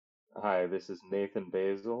Hi, this is Nathan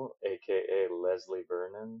Basil, aka Leslie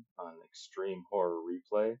Vernon, on Extreme Horror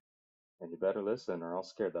Replay, and you better listen or I'll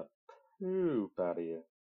scare the poop out of you.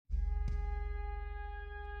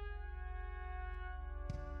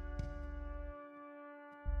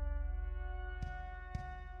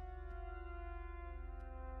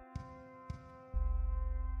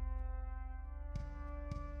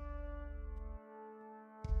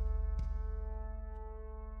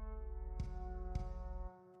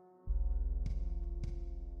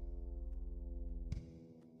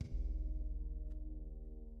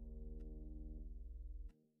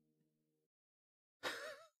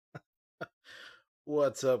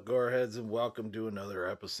 What's up, Goreheads, and welcome to another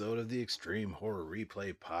episode of the Extreme Horror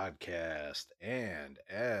Replay Podcast. And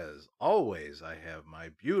as always, I have my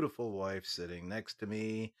beautiful wife sitting next to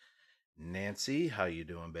me, Nancy. How you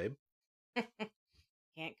doing, babe?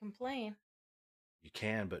 Can't complain. You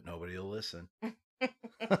can, but nobody will listen.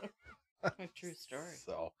 A true story.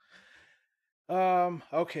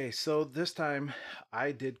 Okay, so this time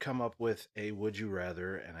I did come up with a would you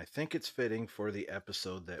rather, and I think it's fitting for the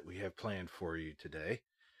episode that we have planned for you today.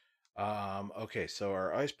 Okay, so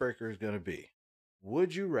our icebreaker is going to be,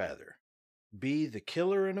 would you rather be the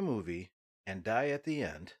killer in a movie and die at the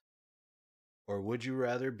end, or would you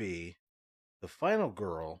rather be the final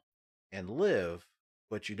girl and live,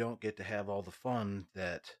 but you don't get to have all the fun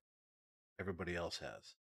that everybody else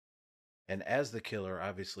has? And as the killer,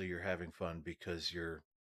 obviously you're having fun because you're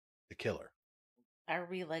the killer. Are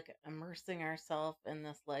we like immersing ourselves in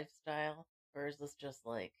this lifestyle, or is this just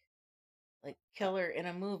like killer in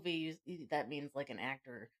a movie? That means like an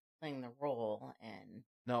actor playing the role, and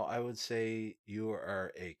No, I would say you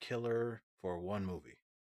are a killer for one movie.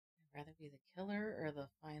 I'd rather be the killer or the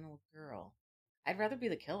final girl. I'd rather be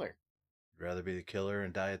the killer. You'd rather be the killer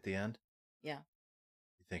and die at the end? Yeah,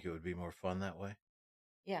 You think it would be more fun that way?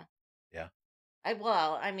 yeah. Yeah,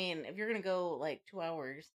 I mean, if you're gonna go like 2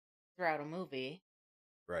 hours throughout a movie,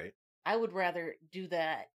 right. I would rather do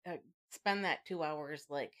that. Spend that 2 hours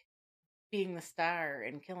like being the star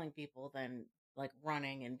and killing people than like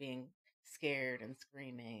running and being scared and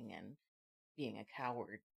screaming and being a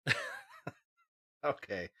coward.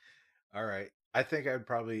 Okay. All right. I think I'd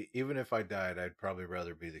probably, even if I died, I'd probably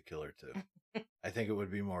rather be the killer too. I think it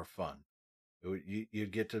would be more fun.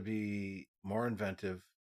 You'd get to be more inventive.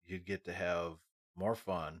 You'd get to have more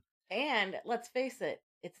fun. And let's face it,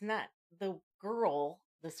 it's not the girl,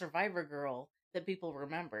 the survivor girl, that people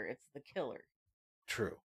remember. It's the killer.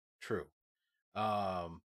 True. True.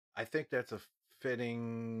 I think that's a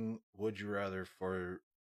fitting would you rather for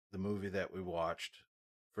the movie that we watched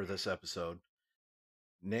for this episode.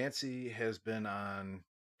 Nancy has been on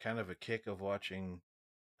kind of a kick of watching,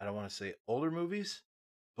 I don't want to say older movies,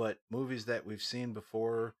 but movies that we've seen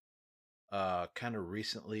before kind of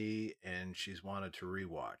recently, and she's wanted to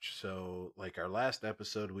rewatch. So like our last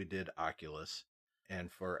episode we did Oculus,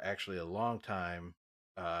 and for actually a long time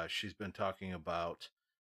she's been talking about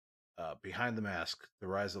Behind the Mask, The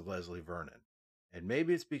Rise of Leslie Vernon. And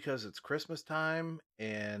maybe it's because it's Christmas time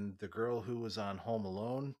and the girl who was on Home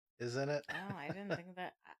Alone is in it. Oh, I didn't think of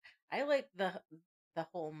that. I like the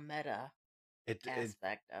whole meta it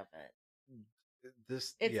aspect of it.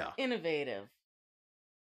 this It's yeah, innovative.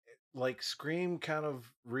 like Scream kind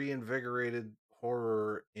of reinvigorated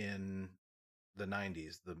horror in the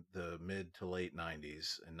 90s, the mid to late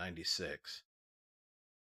 90s and 96.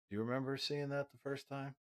 Do you remember seeing that the first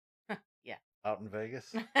time Yeah. out in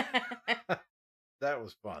Vegas? That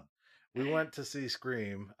was fun. We went to see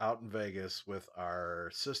Scream out in Vegas with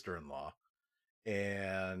our sister-in-law,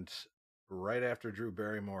 and right after Drew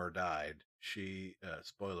Barrymore died, she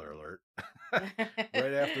spoiler alert,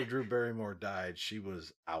 right after Drew Barrymore died, she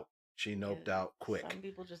was out. She Yeah, noped out quick. some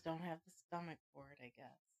people just don't have the stomach for it, I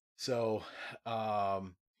guess. So,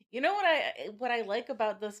 um, You know what I like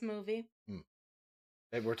about this movie? hmm,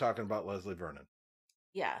 and we're talking about Leslie Vernon.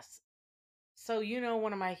 Yes. So you know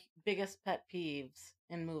one of my biggest pet peeves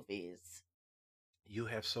in movies. You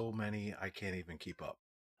have so many, I can't even keep up.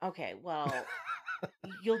 Okay, well,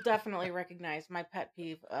 you'll definitely recognize my pet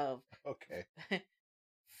peeve of Okay.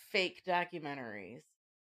 fake documentaries.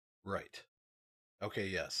 Right. Okay,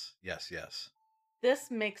 yes. Yes, yes.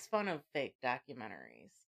 This makes fun of fake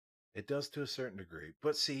documentaries. It does to a certain degree.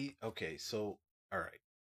 But see, okay, so all right.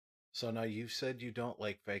 So now you said you don't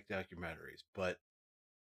like fake documentaries, but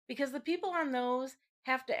Because the people on those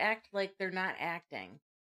have to act like they're not acting.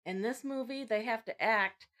 In this movie, they have to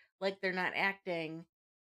act like they're not acting,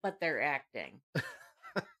 but they're acting.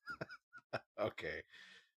 okay.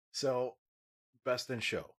 So Best in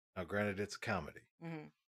Show. Now granted it's a comedy, Hmm.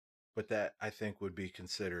 but that I think would be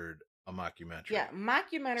considered a mockumentary. Yeah,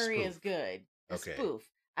 mockumentary is Spoof. good. A Okay. spoof.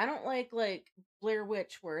 I don't like Blair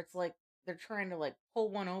Witch where it's like they're trying to like pull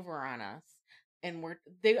one over on us and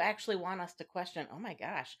they actually want us to question, "Oh my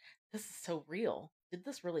gosh, this is so real. Did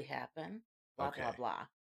this really happen?" Blah blah Okay. blah.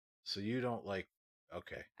 So you don't like.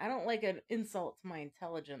 Okay. I don't like an insult to my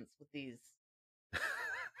intelligence with these.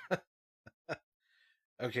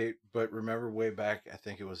 Okay, but remember way back, I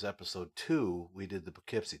think it was episode 2, we did the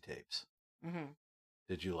Poughkeepsie tapes. Mhm.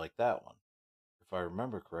 Did you like that one? If I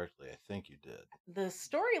remember correctly, I think you did. The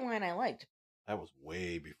storyline I liked. That was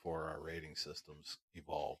way before our rating systems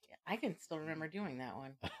evolved. Yeah, I can still remember doing that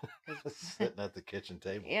one. Sitting at the kitchen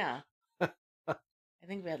table. Yeah. I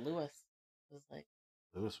think we had Lewis. It was like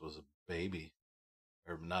Lewis was a baby.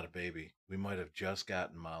 Or not a baby. We might have just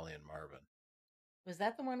gotten Molly and Marvin. Was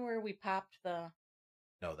that the one where we popped the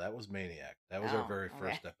No, that was Maniac. That was our very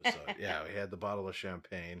first episode. Yeah, we had the bottle of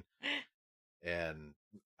champagne, and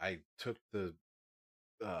I took the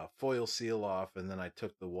foil seal off, and then I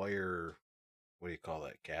took the wire, what do you call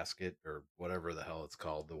that, gasket or whatever the hell it's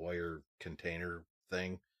called, the wire container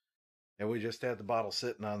thing, and we just had the bottle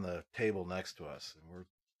sitting on the table next to us, and we're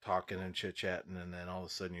talking and chit-chatting, and then all of a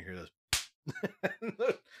sudden you hear this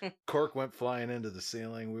the cork went flying into the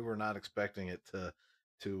ceiling. We were not expecting it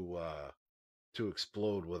to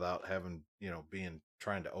explode without having, being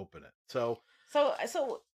trying to open it. So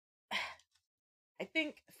I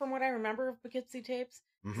think from what I remember of Poughkeepsie tapes,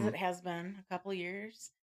 because it has been a couple years.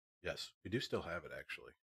 Yes, we do still have it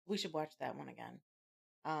actually. We should watch that one again.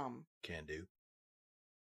 Can do.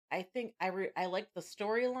 I think I like the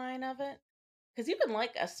storyline of it because you can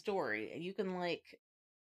like a story and you can like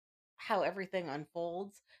how everything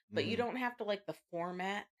unfolds, but you don't have to like the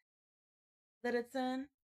format that it's in.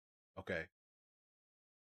 Okay.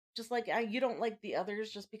 Just like you don't like the others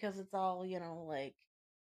just because it's all, like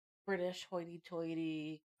British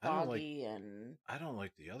hoity-toity, foggy, and I don't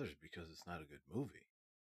like the others because it's not a good movie.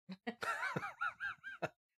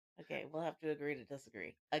 Okay, we'll have to agree to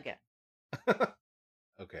disagree again.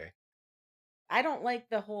 Okay. I don't like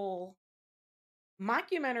the whole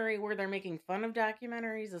mockumentary where they're making fun of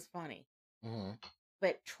documentaries is funny.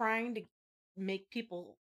 But trying to make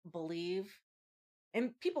people believe,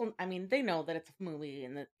 and people, I mean, they know that it's a movie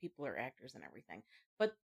and that people are actors and everything,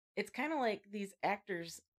 but it's kind of like these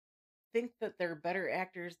actors think that they're better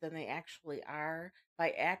actors than they actually are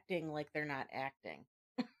by acting like they're not acting.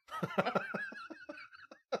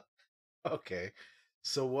 Okay.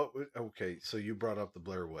 So so you brought up the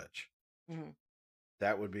Blair Witch. Mm-hmm.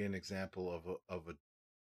 That would be an example of a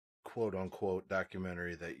quote unquote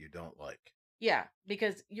documentary that you don't like. Yeah,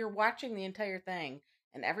 because you're watching the entire thing,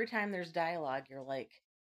 and every time there's dialogue, you're like,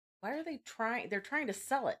 why are they trying? They're trying to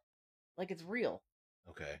sell it like it's real.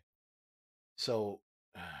 Okay. So,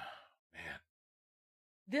 man.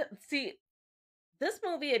 See, this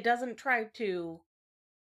movie, it doesn't try to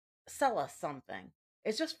sell us something.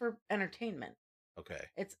 It's just for entertainment. Okay.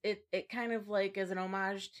 It kind of like is an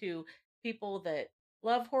homage to people that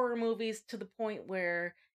love horror movies to the point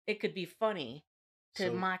where it could be funny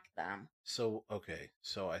to mock them. So, okay.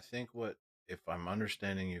 So I think if I'm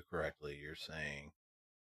understanding you correctly, you're saying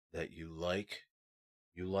that you like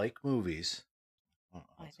movies.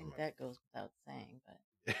 I think that goes without saying,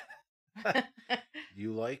 but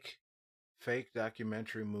you like fake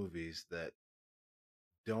documentary movies that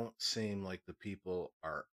don't seem like the people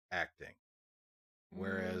are acting.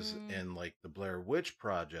 Whereas in like the Blair Witch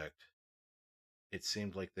Project, it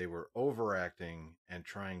seemed like they were overacting and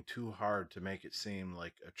trying too hard to make it seem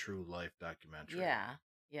like a true life documentary. Yeah.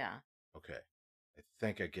 Yeah. Okay. I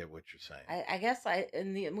think I get what you're saying. I guess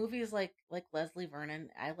in the movies like Leslie Vernon,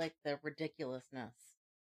 I like the ridiculousness.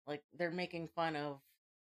 Like they're making fun of.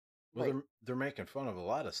 Well, they're making fun of a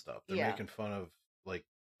lot of stuff. They're making fun of like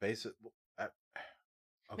basic. Okay.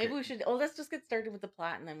 Maybe we should. Oh, let's just get started with the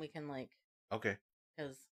plot, and then we can like. Okay.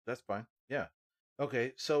 Because that's fine. Yeah.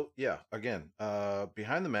 Okay. So yeah. Again,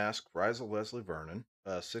 Behind the Mask: Rise of Leslie Vernon,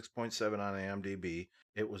 6.7 on IMDb.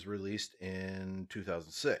 It was released in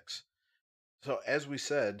 2006. So as we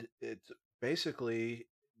said, it's basically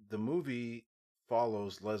the movie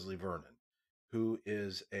follows Leslie Vernon, who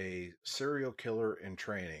is a serial killer in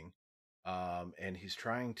training, and he's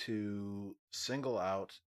trying to single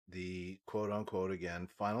out the quote unquote again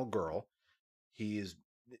final girl. He's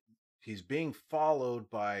being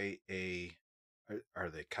followed by are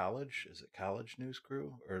they college? Is it college news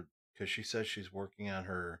crew? Or because she says she's working on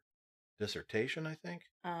her dissertation, I think.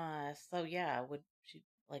 So yeah, would she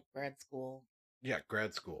like grad school? Yeah,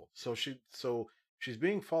 grad school. So she's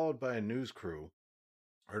being followed by a news crew,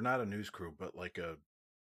 or not a news crew, but like a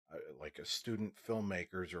student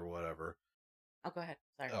filmmakers or whatever. Oh, go ahead.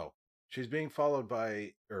 Sorry. Oh, She's being followed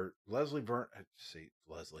by, or Leslie Vernon. See,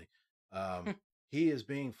 Leslie. He is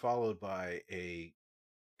being followed by a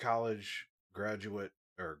college graduate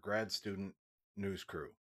or grad student news crew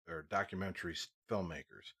or documentary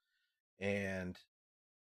filmmakers. And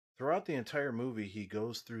throughout the entire movie, he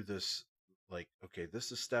goes through this like, okay,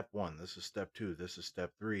 this is step one, this is step two, this is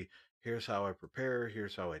step three. Here's how I prepare.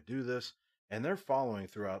 Here's how I do this, and they're following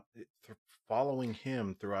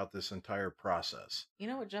him throughout this entire process. You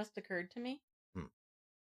know what just occurred to me? Hmm.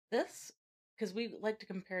 This, because we like to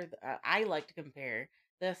compare. I like to compare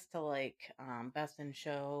this to like Best in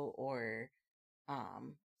Show or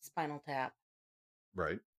Spinal Tap.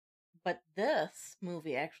 Right. But this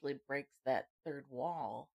movie actually breaks that third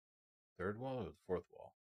wall. Third wall or the fourth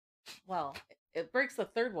wall? Well, it breaks the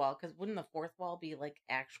third wall because wouldn't the fourth wall be like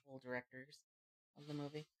actual directors of the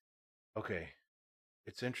movie? Okay.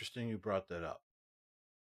 It's interesting you brought that up.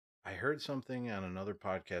 I heard something on another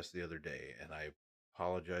podcast the other day, and I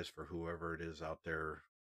apologize for whoever it is out there,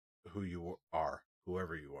 whoever you are.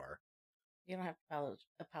 You don't have to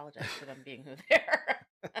apologize for them being who they are.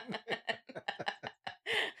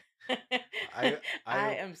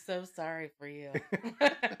 I am so sorry for you.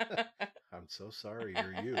 I'm so sorry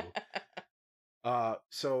you're you.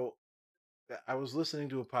 So I was listening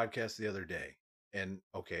to a podcast the other day, and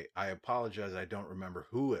okay, I apologize. I don't remember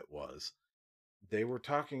who it was. They were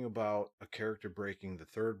talking about a character breaking the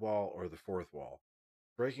third wall or the fourth wall.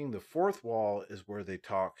 Breaking the fourth wall is where they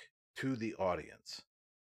talk to the audience.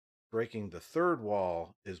 Breaking the third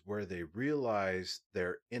wall is where they realize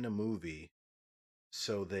they're in a movie.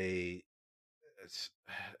 So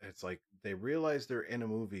it's like they realize they're in a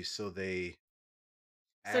movie. So they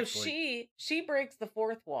so she breaks the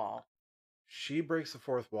fourth wall. She breaks the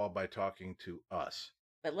fourth wall by talking to us.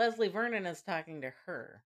 But Leslie Vernon is talking to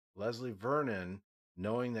her. Leslie Vernon,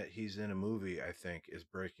 knowing that he's in a movie, I think, is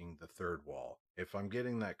breaking the third wall, if I'm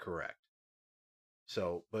getting that correct.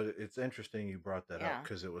 So, but it's interesting you brought that up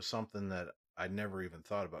because it was something that I never even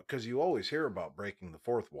thought about. Because you always hear about breaking the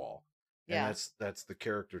fourth wall, and that's the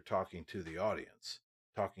character talking to the audience,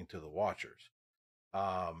 talking to the watchers.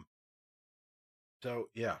 So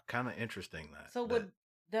yeah, kind of interesting that. So would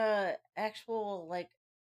the actual, like,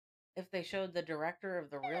 if they showed the director of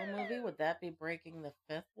the real movie, would that be breaking the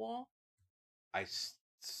fifth wall? I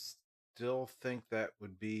still think that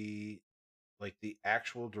would be like the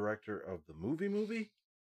actual director of the movie.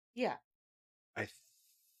 Yeah. I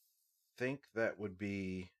think that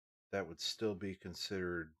would still be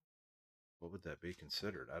considered. What would that be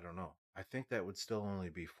considered? I don't know. I think that would still only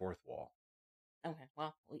be fourth wall. Okay,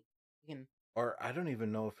 well, we can. Or I don't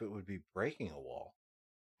even know if it would be breaking a wall.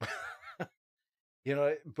 You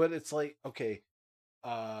know, but it's like, okay,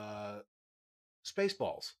 Spaceballs.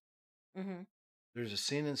 Mm-hmm. There's a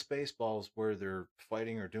scene in Spaceballs where they're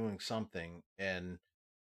fighting or doing something, and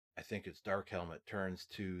I think it's Dark Helmet turns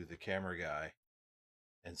to the camera guy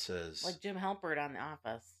and says, like Jim Halpert on The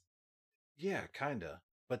Office. Yeah, kinda.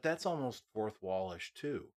 But that's almost fourth wallish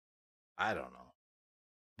too. I don't know.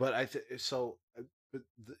 But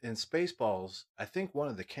in Spaceballs, I think one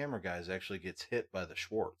of the camera guys actually gets hit by the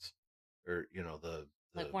Schwartz, or the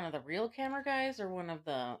like one of the real camera guys, or one of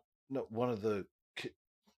the one of the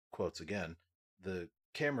quotes again, the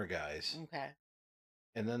camera guys. Okay.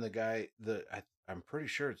 And then the guy, I'm pretty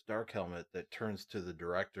sure it's Dark Helmet that turns to the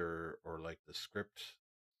director or like the script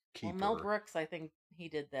keeper. Well, Mel Brooks, I think he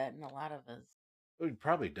did that in a lot of his. Well, he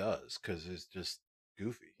probably does because it's just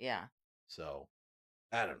goofy. Yeah. So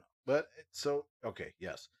I don't know. But so, okay,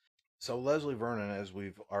 yes. So Leslie Vernon, as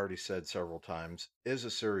we've already said several times, is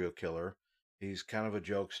a serial killer. He's kind of a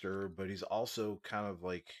jokester, but he's also kind of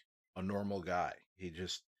like a normal guy. He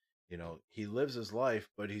just, he lives his life,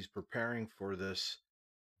 but he's preparing for this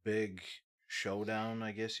big showdown,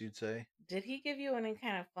 I guess you'd say. Did he give you any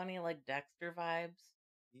kind of funny, like, Dexter vibes?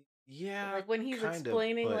 Yeah. Like when he's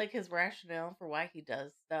explaining like his rationale for why he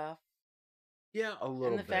does stuff. Yeah, a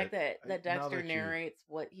little bit. And the fact that Dexter narrates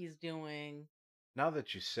what he's doing. Now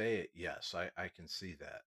that you say it, yes, I can see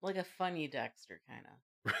that. Like a funny Dexter, kind of.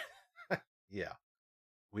 Yeah.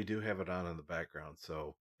 We do have it on in the background,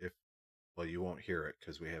 so you won't hear it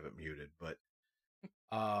because we have it muted, but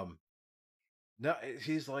no,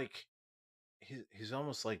 he's like he's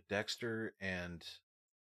almost like Dexter and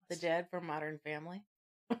the dad from Modern Family.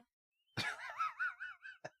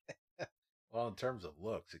 Well, in terms of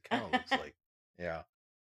looks, it kind of looks like, yeah.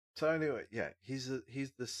 So anyway, yeah, he's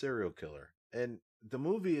the serial killer, and the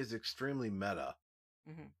movie is extremely meta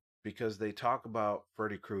because they talk about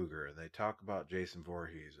Freddy Krueger and they talk about Jason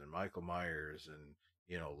Voorhees and Michael Myers and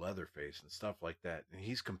Leatherface and stuff like that, and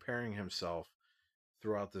he's comparing himself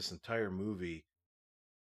throughout this entire movie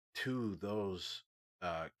to those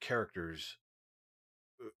characters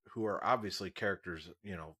who are obviously characters,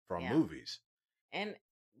 from Yeah. movies. And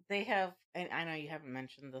they have, and I know you haven't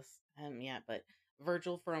mentioned this him yet, but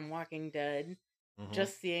Virgil from Walking Dead, Mm-hmm.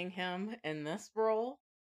 just seeing him in this role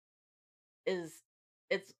is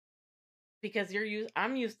it's because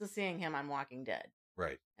I'm used to seeing him on Walking Dead.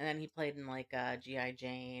 Right. And then he played in like G.I.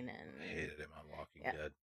 Jane I and hated him on Walking yeah.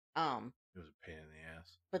 Dead. Um It was a pain in the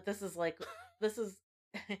ass. but this is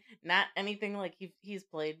not anything like he's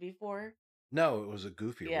played before. No, it was a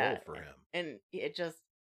goofy Yeah. role for him. And it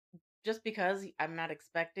just because I'm not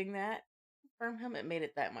expecting that from him, it made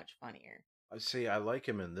it that much funnier. See, I like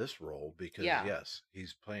him in this role because Yeah. yes,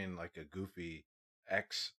 he's playing like a goofy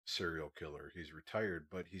ex serial killer. He's retired,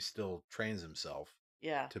 but he still trains himself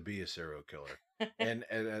Yeah. to be a serial killer. and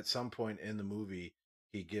at some point in the movie,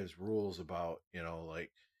 he gives rules about,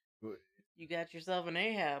 like You got yourself an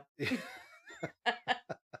Ahab.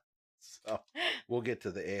 so we'll get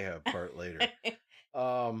to the Ahab part later.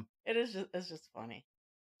 It's just funny.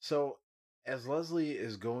 So as Leslie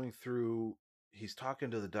is going through, he's talking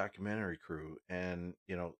to the documentary crew, and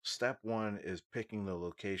step one is picking the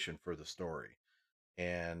location for the story.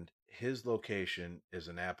 And his location is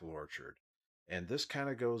an apple orchard. And this kind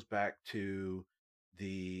of goes back to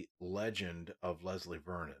the legend of Leslie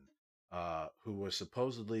Vernon, who was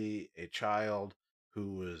supposedly a child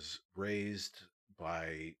who was raised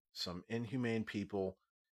by some inhumane people,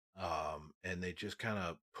 and they just kind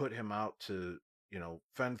of put him out to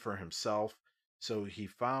fend for himself. So he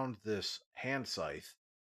found this hand scythe,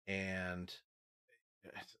 and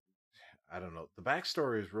I don't know, the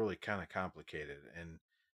backstory is really kind of complicated, and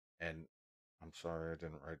I'm sorry I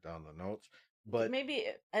didn't write down the notes, but Maybe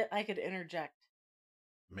I could interject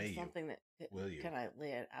may with you something that will you? can I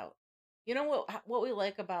lay it out? You know what we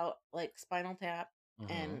like about like Spinal Tap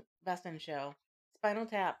Mm-hmm. and Best in Show? Spinal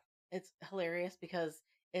Tap, it's hilarious because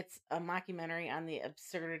it's a mockumentary on the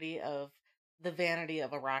absurdity of the vanity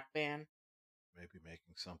of a rock band. Maybe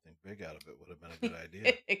making something big out of it would have been a good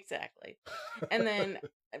idea. Exactly. And then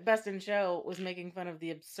Best in Show was making fun of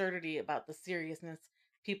the absurdity about the seriousness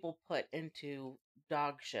people put into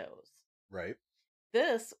dog shows. Right.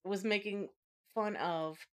 This was making fun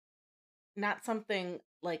of not something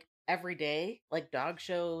like every day, like dog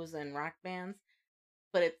shows and rock bands,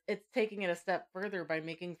 but it's taking it a step further by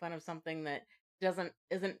making fun of something that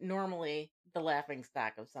isn't normally the laughing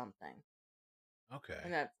stock of something. Okay.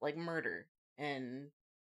 And that's like murder. And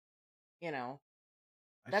you know,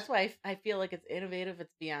 I that's s- why I feel like it's innovative.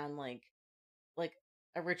 It's beyond like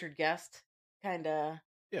a Richard Guest kind of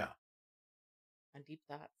yeah. on Deep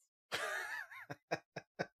Thoughts.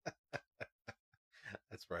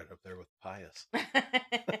 That's right up there with Pious.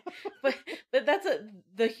 but that's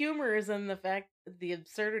the humor is in the fact, the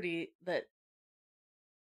absurdity that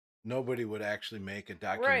Nobody would actually make a right,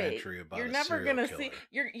 documentary about you're a never serial gonna killer. see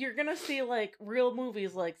you're gonna see like real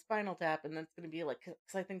movies like Spinal Tap, and that's gonna be like,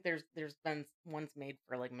 because I think there's been ones made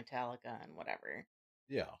for like Metallica and whatever,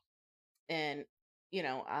 Yeah. and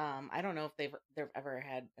I don't know if they've ever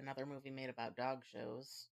had another movie made about dog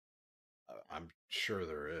shows. I'm sure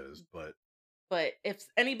there is, but But if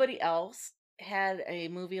anybody else had a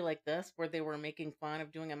movie like this where they were making fun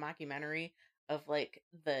of doing a mockumentary of like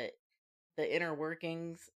the inner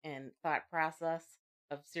workings and thought process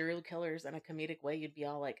of serial killers in a comedic way, you'd be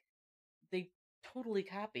all like, they totally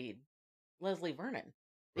copied Leslie Vernon,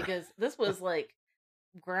 because this was like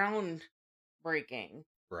groundbreaking.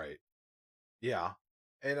 right. Yeah.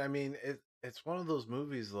 And I mean, it's one of those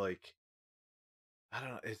movies, like, I don't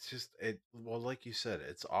know, it's just well, like you said,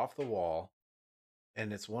 it's off the wall,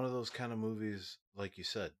 and it's one of those kind of movies, like you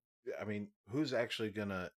said. I mean, who's actually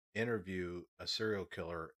gonna interview a serial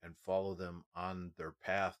killer and follow them on their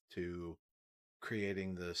path to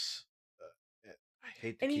creating this, I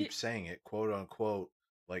hate to And you keep saying it, quote unquote,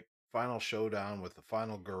 like final showdown with the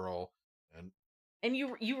final girl, and and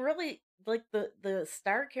you really like the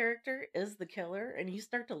star character is the killer, and you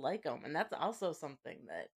start to like him, and that's also something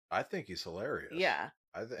that I think he's hilarious. yeah.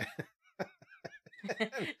 I think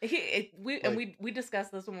We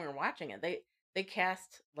discussed this when we were watching it. They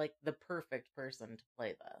cast like the perfect person to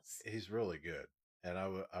play this. he's really good, and I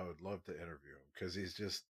would love to interview him because he's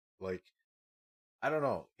just like, I don't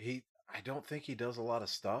know, I don't think he does a lot of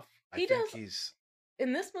stuff. I He think does he's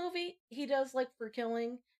in this movie. He does like For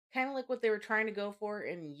Killing, kind of like what they were trying to go for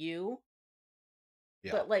in You,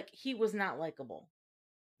 yeah. but like he was not likable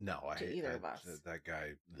No, I to hate either of us. that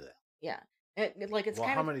guy. Bleh. Yeah, like it's Well,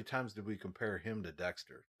 kind how of many times did we compare him to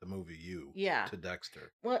Dexter, the movie You, yeah. to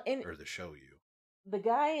Dexter, Well, and or the show You? the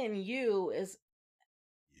guy in You is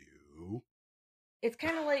You. it's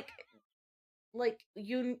kind of like like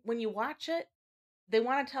when you watch it, they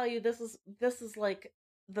want to tell you this is like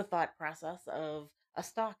the thought process of a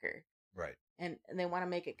stalker, Right. and they want to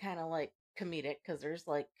make it kind of like comedic because there's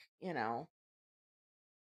like you know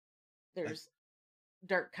Like there's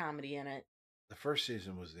dark comedy in it. the first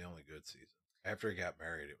season was the only good season. After he got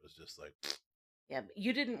married, it was just like, Yeah, but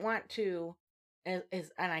you didn't want to, and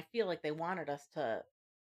I feel like they wanted us to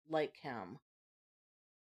like him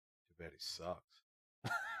too bad he sucks.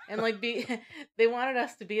 and like be they wanted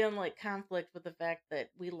us to be in like conflict with the fact that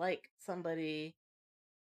we like somebody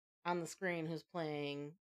on the screen who's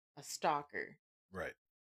playing a stalker. Right.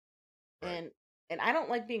 Right. And I don't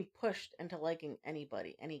like being pushed into liking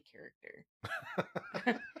anybody, any character.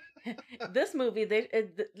 This movie,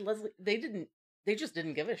 Leslie, they just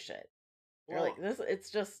didn't give a shit. They're Well, like this.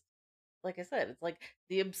 It's just like I said. It's like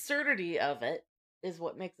the absurdity of it is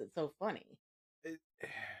what makes it so funny. it,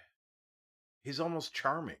 he's almost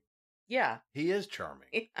charming. Yeah, He is charming.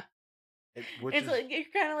 yeah. Which It's is like you're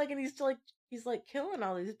kind of like, and he's like killing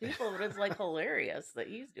all these people, but it's like hilarious that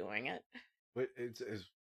he's doing it. it's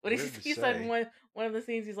But weird to he said in say. one of the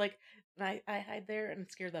scenes, he's like, and I hide there and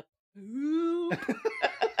scare the poop.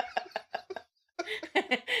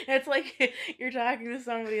 It's like you're talking to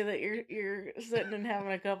somebody that you're sitting and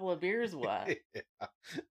having a couple of beers with. Yeah.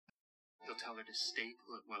 He'll tell her to stay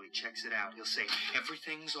put while he checks it out. He'll say,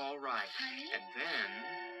 everything's all right. And then...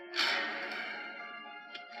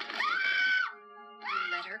 You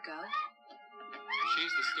let her go?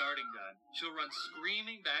 she's the starting gun. She'll run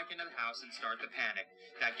screaming back into the house and start the panic.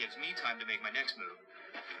 That gives me time to make my next move.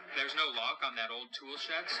 There's no lock on that old tool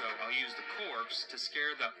shed, so I'll use the corpse to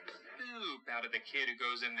scare the poop out of the kid who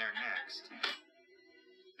goes in there next.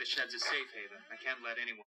 The shed's a safe haven. I can't let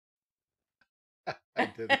anyone... I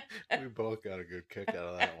did. We both got a good kick out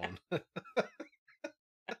of that one.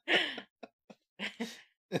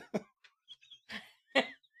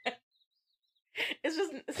 It's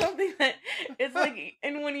just something that it's like,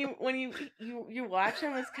 and when you watch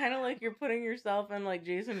him, it's kind of like you're putting yourself in like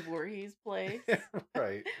Jason Voorhees' place,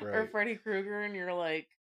 Right. or Freddy Krueger, and you're like,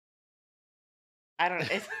 I don't know,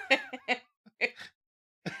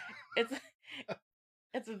 it's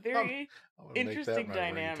it's a very I'm gonna make that interesting my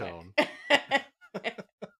dynamic. ringtone.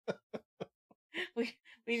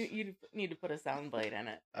 we you need to put a soundbite in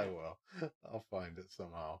it. I will. I'll find it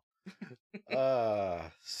somehow.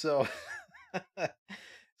 So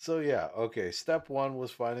so yeah, okay. Step one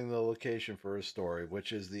was finding the location for his story,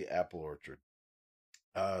 which is the apple orchard.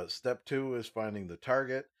 Step two is finding the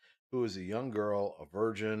target, who is a young girl, a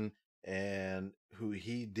virgin, and who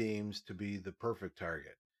he deems to be the perfect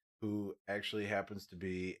target, who actually happens to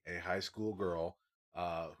be a high school girl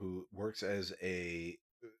who works as a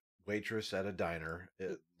waitress at a diner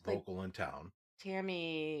Like local in town.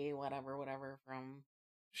 Tammy, whatever from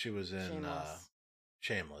She was in Shameless.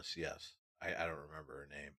 Shameless, yes. I don't remember her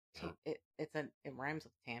name. It rhymes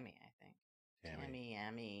with Tammy, I think. Tammy.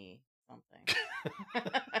 Tammy, something.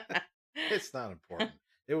 It's not important.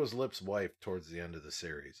 It was Lip's wife towards the end of the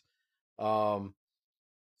series. So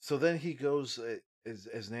then he goes,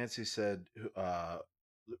 as Nancy said, what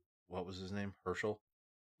was his name? Herschel?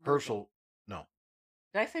 Herschel. No.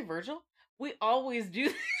 Did I say Virgil? We always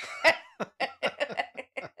do that.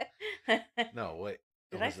 No, wait.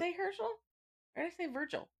 Did I say Herschel? Or did I say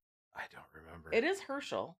Virgil? I don't remember. It is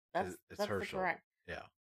Herschel. It's That's Herschel. the correct. Yeah.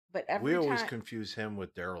 But We every always time confuse him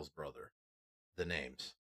with Daryl's brother, the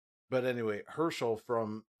names. But anyway, Herschel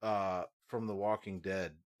from The Walking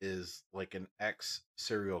Dead is like an ex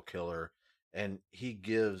serial killer, and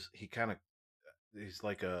he's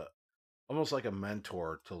like almost like a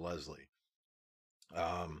mentor to Leslie.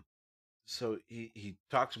 So he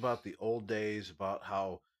talks about the old days, about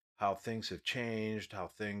how things have changed, how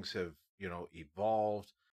things have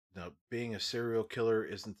evolved. Now, being a serial killer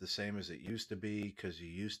isn't the same as it used to be, because you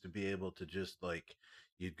used to be able to just like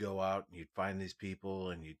you'd go out and you'd find these people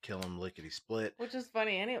and you'd kill them lickety split. which is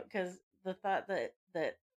funny anyway, because the thought that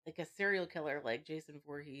like a serial killer like Jason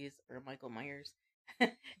Voorhees or Michael Myers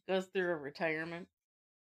goes through a retirement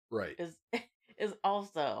Right. is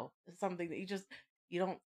also something that you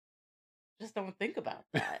don't think about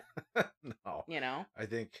that. No. I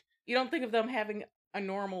think You don't think of them having a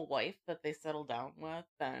normal wife that they settle down with,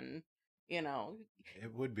 and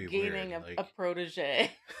it would be gaining weird. a protege.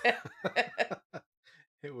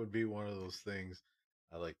 It would be one of those things.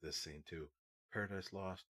 I like this scene too. Paradise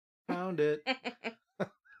Lost. Found it.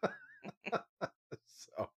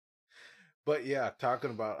 So, but yeah,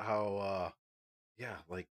 talking about how,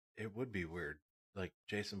 like it would be weird. Like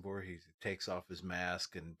Jason Voorhees takes off his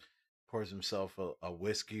mask and pours himself a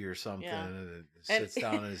whiskey or something, Yeah. and And sits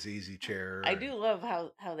down in his easy chair. I and- do love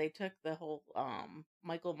how they took the whole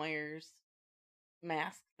Michael Myers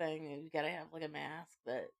mask thing, and you gotta have like a mask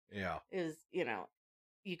that Yeah. is,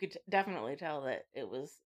 you could definitely tell that it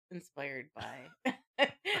was inspired by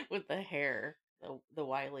with the hair, the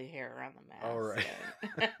wily hair on the mask. All right.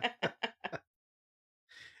 and-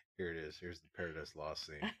 Here it is. Here's the Paradise Lost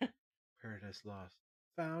scene. Paradise Lost.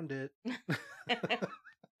 Found it.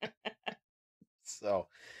 So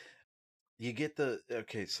you get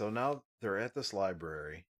so now they're at this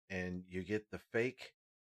library, and you get the fake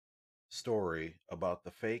story about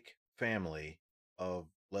the fake family of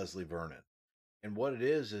Leslie Vernon. And what it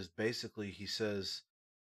is basically he says,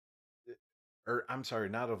 or I'm sorry,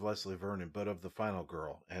 not of Leslie Vernon, but of the final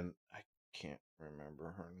girl. And I can't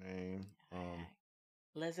remember her name.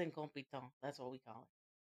 Les Incompetents, that's what we call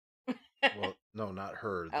it. Well, no, not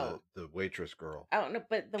her, Oh. the waitress girl. Oh no,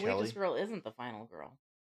 but the waitress Kelly? girl isn't the final girl.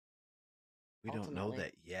 We don't know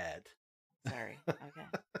ultimately. that yet. Sorry.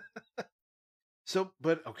 Okay. So,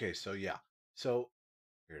 but okay, so yeah. So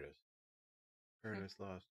here it is. Paradise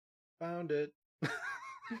Lost. Found it.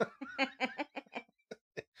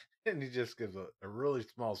 And he just gives a really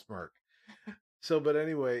small smirk. So, but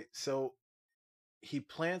anyway, so he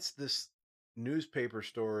plants this newspaper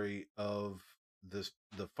story of the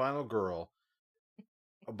final girl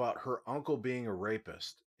about her uncle being a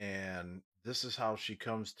rapist, and this is how she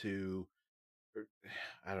comes to,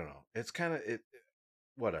 I don't know. It's kind of it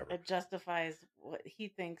whatever. It justifies what he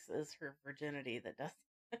thinks is her virginity that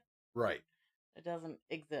Right. doesn't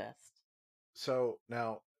exist. So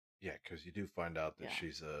now, yeah, because you do find out that Yeah.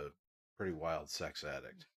 she's a pretty wild sex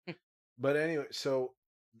addict. But anyway, so,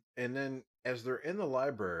 and then as they're in the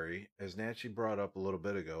library, as Nancy brought up a little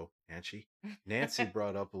bit ago, Nancy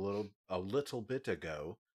brought up a little bit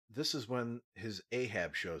ago, this is when his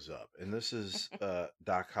Ahab shows up. And this is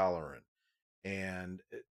Doc Halloran, and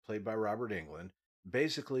played by Robert Englund.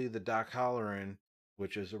 Basically, the Doc Halloran,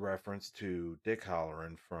 which is a reference to Dick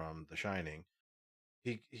Halloran from The Shining,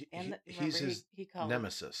 he's his he called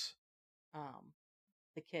nemesis.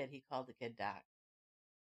 The kid. He called the kid Doc.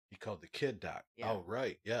 He called the kid Doc. Yeah. Oh,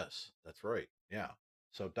 right. Yes, that's right. Yeah.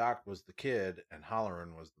 So Doc was the kid, and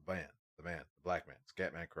Halloran was the black man,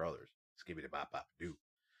 Scatman Crothers, skibbity bop bop doo.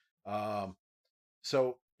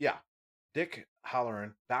 So yeah, Doc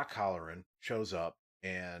Halloran shows up,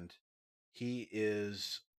 and he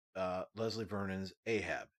is Leslie Vernon's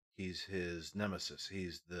Ahab. He's his nemesis.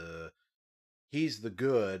 He's the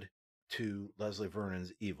good to Leslie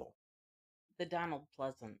Vernon's evil. The Donald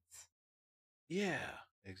Pleasance. Yeah,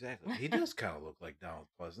 exactly. He does kind of look like Donald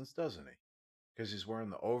Pleasance, doesn't he? Because he's wearing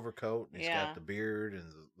the overcoat, and he's got the beard and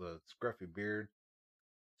the scruffy beard.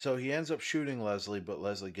 So he ends up shooting Leslie, but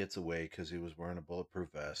Leslie gets away because he was wearing a bulletproof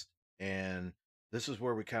vest. And this is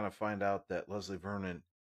where we kind of find out that Leslie Vernon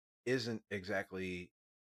isn't exactly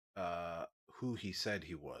who he said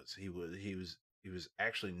he was. He was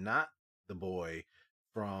actually not the boy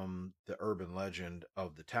from the urban legend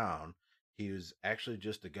of the town. He was actually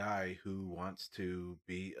just a guy who wants to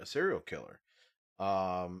be a serial killer.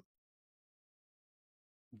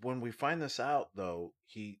 When we find this out, though,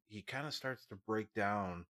 he kind of starts to break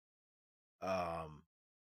down.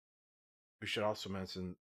 We should also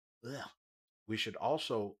mention. We should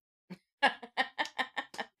also. My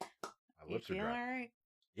lips are dry. All right?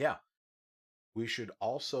 Yeah. We should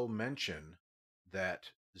also mention that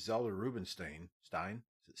Zelda Rubinstein, Stein?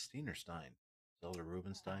 Is it Steen or Stein? Zelda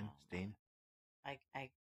Rubinstein? Steen? I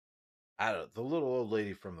I don't know. The little old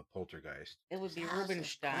lady from the Poltergeist. It would This be house is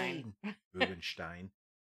Rubenstein. clean. Rubenstein.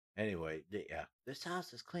 Anyway, yeah, this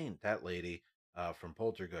house is clean. That lady from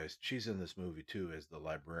Poltergeist, she's in this movie too as the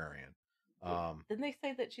librarian. Didn't they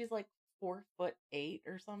say that she's like 4'8"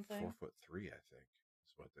 or something? 4'3", I think,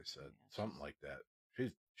 is what they said. Yeah, Something like that.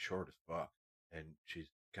 She's short as fuck, and she's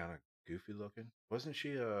kind of goofy looking. Wasn't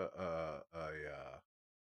she a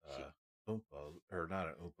Oompa, or not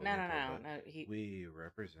an Oompa No, Loompa, no. we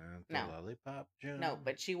represent the No. Lollipop Joe. No,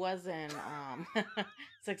 but she was in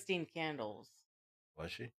 16 Candles.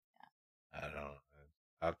 Was she? Yeah. I don't know.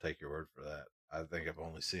 I'll take your word for that. I think I've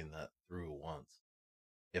only seen that through once,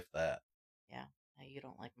 if that. Yeah. You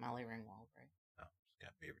don't like Molly Ringwald, right? No, she's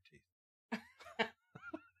got beaver teeth.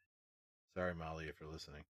 Sorry, Molly, if you're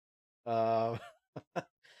listening.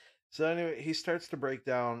 So anyway, he starts to break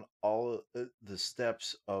down all the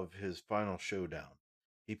steps of his final showdown.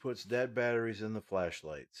 He puts dead batteries in the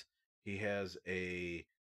flashlights. He has a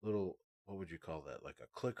little, what would you call that? Like a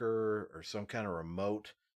clicker or some kind of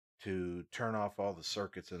remote to turn off all the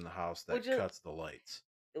circuits in the house that cuts the lights.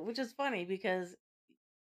 Which is funny because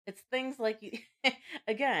It's things like you,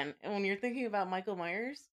 again, when you're thinking about Michael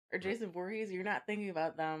Myers or Jason Voorhees, you're not thinking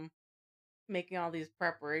about them making all these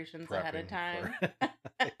preparations ahead of Prepping time.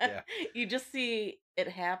 for yeah, You just see it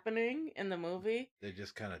happening in the movie. they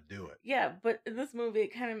just kind of do it. Yeah, but in this movie,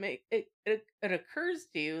 it kind of it occurs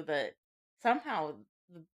to you that somehow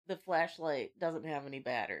the flashlight doesn't have any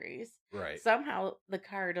batteries. Right. Somehow the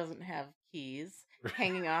car doesn't have keys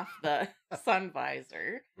hanging off the sun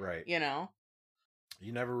visor. Right. You know?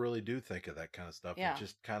 You never really do think of that kind of stuff. Yeah. It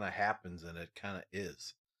just kind of happens, and it kind of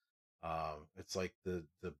is. It's like the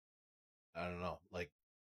I don't know, like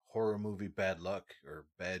horror movie bad luck or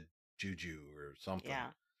bad juju or something. Yeah.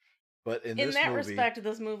 But in In this that movie, respect,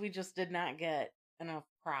 this movie just did not get enough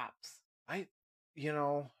props. you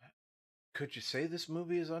know, could you say this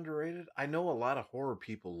movie is underrated? I know a lot of horror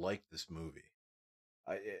people like this movie.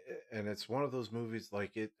 And it's one of those movies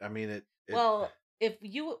like it. I mean, it Well,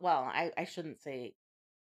 I shouldn't say.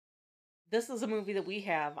 This is a movie that we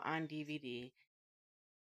have on DVD,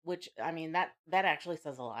 which I mean that actually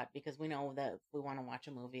says a lot because we know that if we want to watch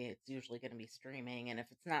a movie, it's usually going to be streaming, and if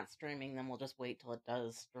it's not streaming, then we'll just wait till it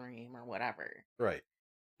does stream or whatever. right,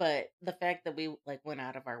 But the fact that we like went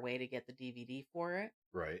out of our way to get the DVD for it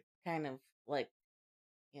right, kind of like,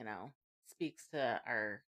 speaks to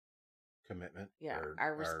our commitment.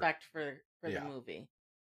 our respect for the yeah. movie.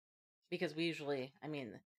 Because we usually, I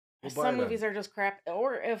mean, We'll buy some them. movies are just crap,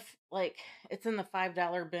 or if like it's in the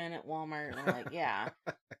 $5 bin at Walmart, and we're like, yeah,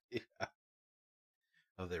 yeah.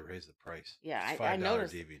 Oh, they raised the price. yeah, It's I $5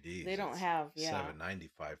 noticed DVDs. they don't It's have $7.95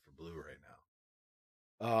 for Blu-ray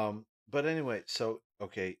now. But anyway, so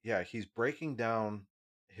okay, yeah, he's breaking down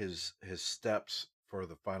his steps for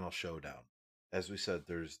the final showdown. As we said,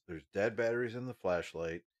 there's dead batteries in the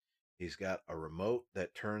flashlight. He's got a remote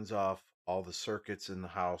that turns off all the circuits in the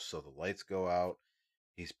house so the lights go out.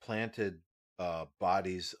 He's planted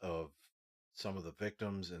bodies of some of the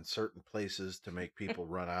victims in certain places to make people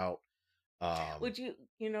run out. Would you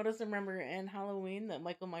notice and remember in Halloween that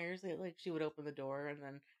Michael Myers, like she would open the door and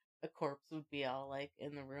then a corpse would be all like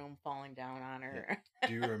in the room falling down on her.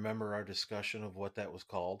 Do you remember our discussion of what that was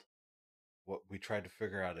called? What we tried to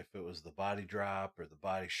figure out if it was the body drop or the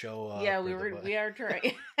body show up. Yeah, we are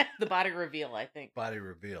trying the body reveal, I think. Body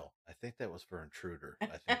reveal. I think that was for Intruder.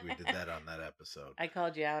 I think we did that on that episode. I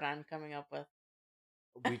called you out on coming up with.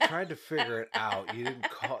 We tried to figure it out. You didn't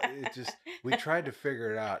call it. Just we tried to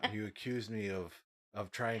figure it out, and you accused me of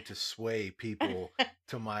trying to sway people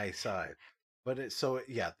to my side. But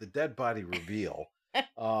the dead body reveal.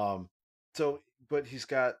 But he's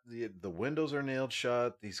got the windows are nailed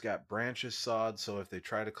shut. He's got branches sawed, so if they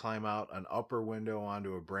try to climb out an upper window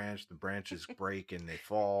onto a branch, the branches break and they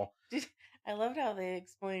fall. I loved how they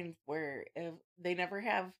explained where if they never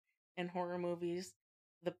have in horror movies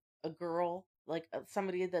a girl like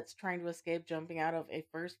somebody that's trying to escape jumping out of a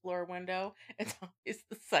first floor window. It's always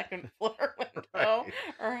the second floor window Right.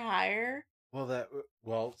 or higher.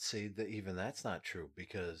 See that even that's not true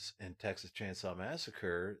because in Texas Chainsaw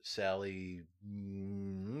Massacre, Sally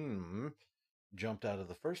jumped out of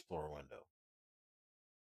the first floor window.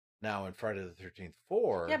 Now in Friday the 13th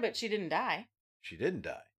 4, Yeah, but she didn't die. she didn't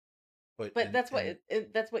die. But that's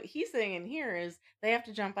what he's saying in here is they have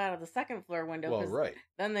to jump out of the second floor window. Well, right.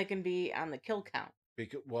 Then they can be on the kill count.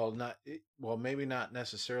 Because maybe not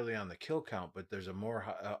necessarily on the kill count, but there's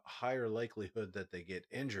a higher likelihood that they get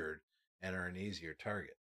injured and are an easier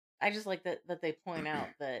target. I just like that they point out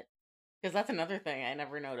that because that's another thing I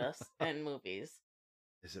never noticed in movies.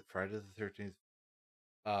 Is it Friday the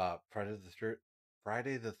 13th?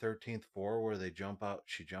 Friday the 13th 4 where they jump out.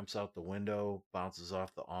 She jumps out the window, bounces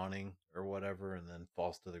off the awning or whatever, and then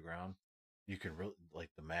falls to the ground. You can really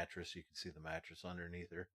like the mattress. You can see the mattress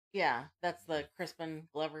underneath her. Yeah, that's the Crispin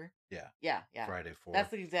Glover. Yeah. Friday 4.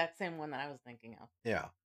 That's the exact same one that I was thinking of. Yeah.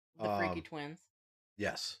 The Freaky Twins.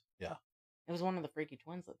 Yes. Yeah. It was one of the Freaky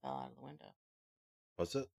Twins that fell out of the window.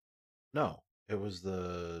 Was it? No, it was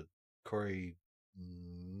the Corey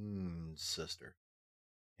sister.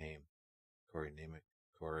 Corey Nemec.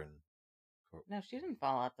 No, she didn't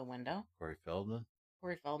fall out the window. Corey Feldman?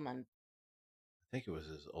 Corey Feldman. I think it was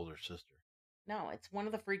his older sister. No, it's one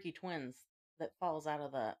of the Freaky Twins that falls out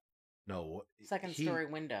of the second story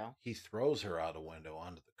window. He throws her out a window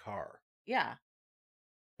onto the car. Yeah.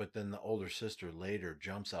 But then the older sister later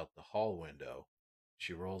jumps out the hall window.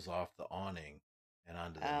 She rolls off the awning and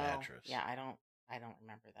onto the mattress. Yeah, I don't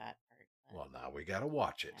remember that part. But... Well, now we got to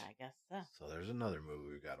watch it. Yeah, I guess so. So there's another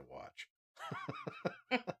movie we got to watch.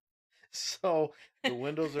 So the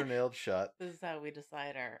windows are nailed shut. This is how we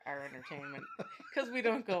decide our entertainment. Because we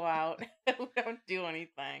don't go out. We don't do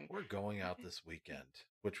anything. We're going out this weekend,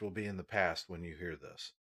 which will be in the past when you hear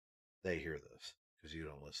this. they hear this because you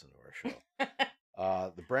don't listen to our show.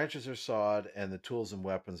 The branches are sawed and the tools and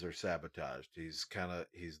weapons are sabotaged. He's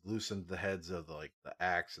loosened the heads of the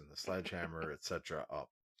axe and the sledgehammer, etc. up.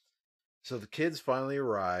 So the kids finally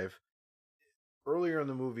arrive. Earlier in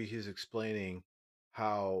the movie, he's explaining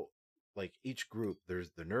how each group,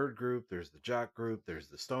 there's the nerd group, there's the jock group, there's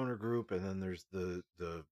the stoner group, and then there's the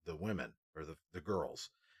women or the girls.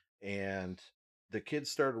 And the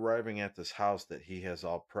kids start arriving at this house that he has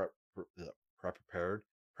all prepared.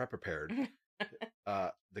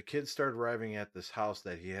 The kids start arriving at this house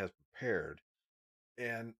that he has prepared,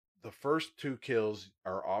 and the first two kills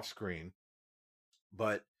are off screen,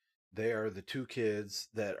 but they are the two kids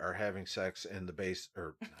that are having sex in the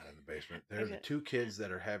or not in the basement. They're the two kids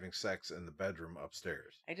that are having sex in the bedroom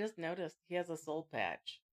upstairs. I just noticed he has a soul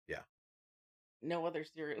patch. Yeah. No other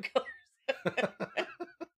serial killers.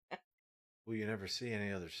 Well, you never see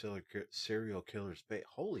any other serial killers' face.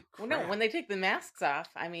 Holy crap. Well, no, when they take the masks off,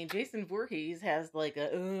 I mean, Jason Voorhees has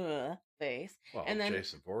a face. Well, and then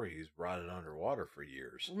Jason Voorhees rotted underwater for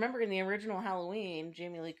years. Remember in the original Halloween,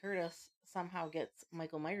 Jamie Lee Curtis somehow gets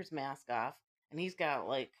Michael Myers' mask off, and he's got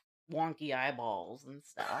wonky eyeballs and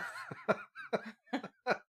stuff.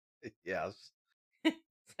 Yes.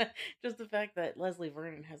 Just the fact that Leslie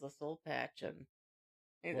Vernon has a soul patch and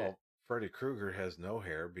well, Freddy Krueger has no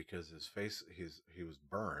hair because his face he was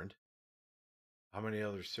burned. How many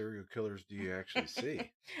other serial killers do you actually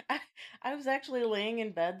see? I was actually laying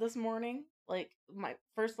in bed this morning, my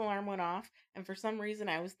first alarm went off, and for some reason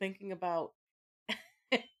I was thinking about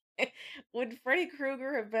would Freddy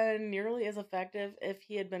Krueger have been nearly as effective if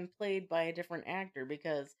he had been played by a different actor,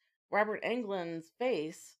 because Robert Englund's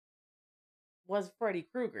face was Freddy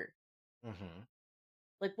Krueger.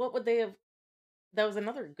 Mm-hmm. What would they have? That was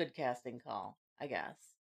another good casting call, I guess.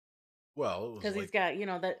 Well, because he's got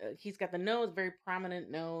he's got the nose, very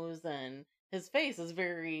prominent nose, and his face is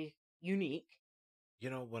very unique.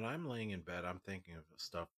 When I'm laying in bed, I'm thinking of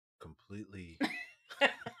stuff completely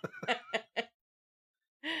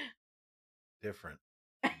different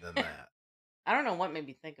than that. I don't know what made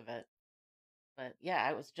me think of it, but yeah,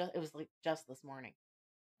 it was just this morning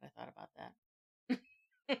I thought about that.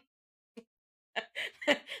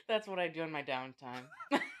 That's what I do in my downtime.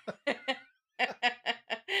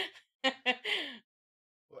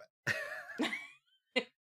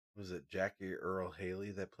 Was it Jackie Earle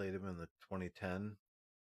Haley that played him in the 2010?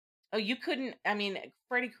 Oh, you couldn't. I mean,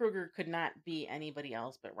 Freddy Krueger could not be anybody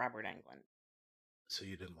else but Robert Englund. So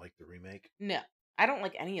you didn't like the remake? No, I don't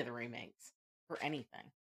like any of the remakes for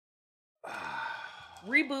anything.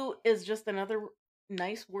 Reboot is just another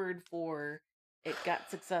nice word for it got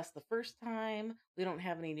success the first time. We don't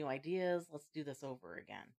have any new ideas. Let's do this over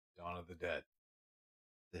again. Dawn of the Dead.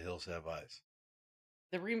 The Hills Have Eyes.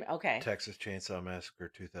 Okay. Texas Chainsaw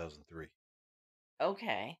Massacre 2003.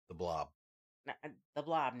 Okay. The Blob. The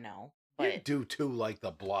Blob, no. But you do too like The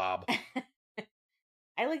Blob.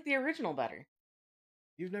 I like the original better.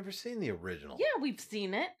 You've never seen the original? Yeah, we've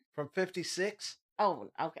seen it. From 56? Oh,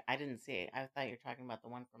 okay. I didn't see it. I thought you were talking about the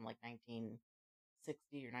one from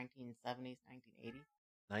 1960 or 1970s, 1980.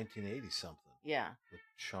 1980 something. Yeah. With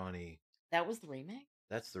Shawnee. That was the remake?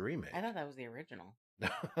 That's the remake. I thought that was the original.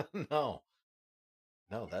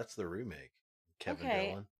 No, that's the remake. Kevin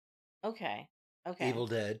Dillon. Okay. Evil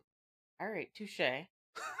Dead. All right, touche.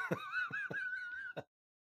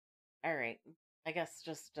 All right. I guess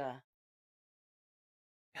just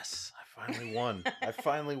Yes, I finally won. I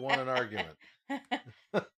finally won an argument.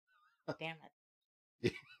 Damn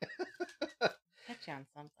it. Catch you on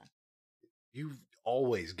something. You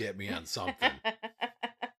always get me on something.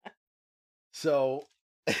 So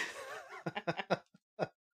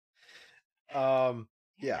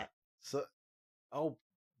yeah. So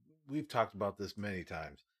we've talked about this many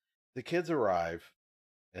times. The kids arrive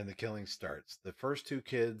and the killing starts. The first two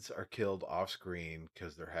kids are killed off screen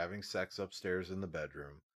because they're having sex upstairs in the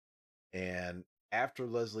bedroom. And after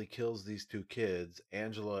Leslie kills these two kids,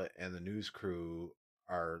 Angela and the news crew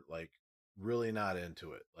are really not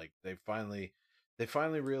into it. They finally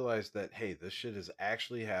realize that, hey, this shit is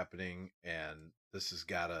actually happening, and this has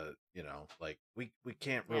gotta, we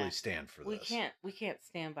can't really stand for this. We can't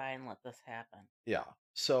stand by and let this happen. Yeah.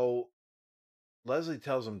 So Leslie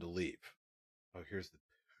tells him to leave. Oh, here's the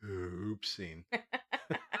poop scene.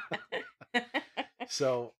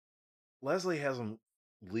 So Leslie has him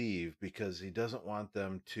leave because he doesn't want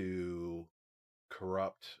them to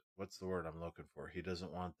corrupt. What's the word I'm looking for? He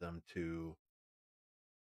doesn't want them to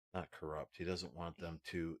not corrupt. He doesn't want them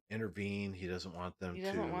to intervene. He doesn't want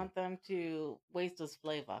them to waste his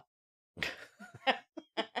flavor.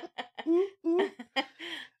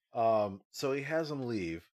 So he has them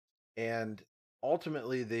leave, and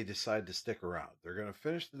ultimately they decide to stick around. They're going to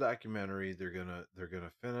finish the documentary. They're going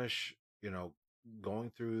to finish,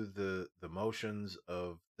 going through the motions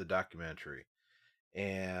of the documentary.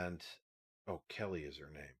 And Kelly is her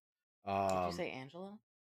name. Did you say Angela?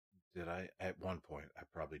 Did I? At one point I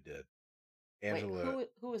probably did. Wait, Angela.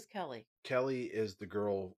 who is Kelly? Kelly is the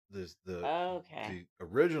girl, the Okay.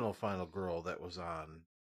 original final girl that was on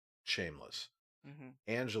Shameless. Mm-hmm.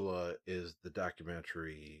 Angela is the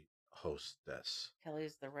documentary hostess.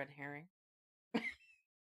 Kelly's the red herring. I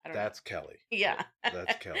don't That's know. Kelly. Yeah.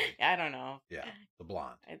 That's Kelly. I don't know. Yeah, the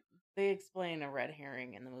blonde. They explain a red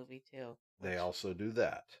herring in the movie too. They also do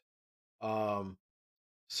that.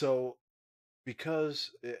 So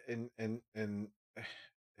because and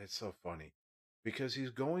it's so funny because he's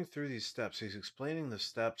going through these steps. He's explaining the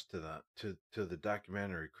steps to the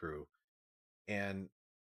documentary crew, and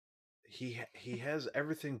he has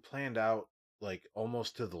everything planned out like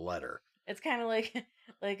almost to the letter. It's kind of like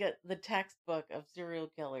the textbook of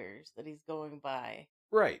serial killers that he's going by.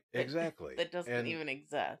 Right, exactly. That doesn't even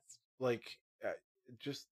exist. Like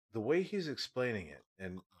just the way he's explaining it,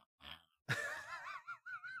 and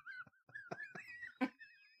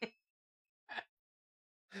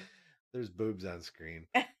there's boobs on screen.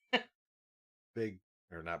 Big,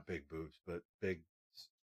 or not big boobs, but big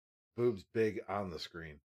boobs big on the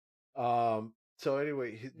screen. So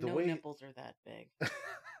anyway, No nipples are that big.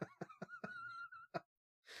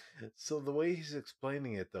 So the way he's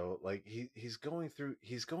explaining it though, like he's going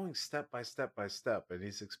step by step by step, and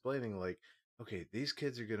he's explaining like, okay, these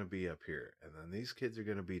kids are going to be up here, and then these kids are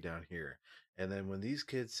going to be down here, and then when these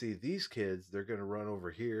kids see these kids, they're going to run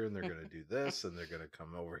over here, and they're going to do this, and they're going to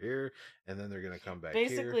come over here, and then they're going to come back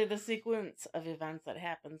Basically here. the sequence of events that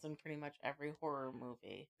happens in pretty much every horror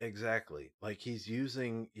movie. Exactly. Like he's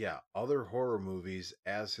using other horror movies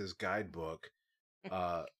as his guidebook.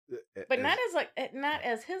 But not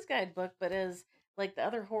as his guidebook, but as like the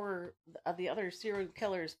other horror of the other serial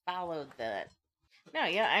killers followed that. No,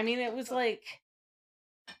 yeah, I mean it was like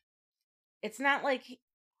it's not like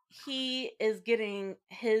he is getting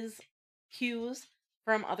his cues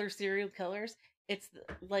from other serial killers. It's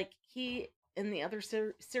like he and the other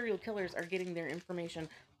serial killers are getting their information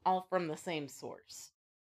all from the same source.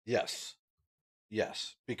 Yes,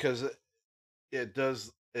 because it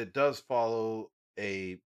does follow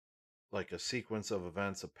a sequence of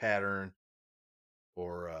events, a pattern,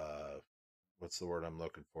 or what's the word I'm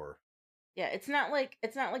looking for? Yeah, it's not like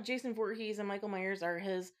Jason Voorhees and Michael Myers are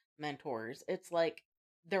his mentors. It's like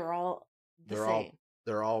they're all the same.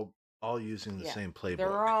 They're all using the same playbook.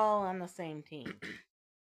 They're all on the same team.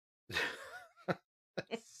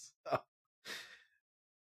 So,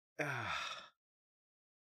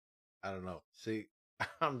 I don't know. See,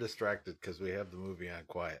 I'm distracted because we have the movie on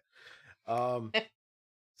quiet. So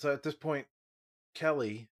at this point,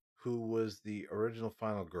 Kelly, who was the original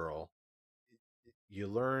final girl, you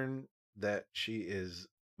learn that she is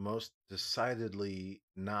most decidedly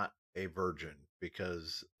not a virgin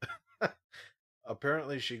because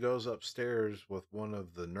apparently she goes upstairs with one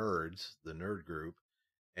of the nerds, the nerd group,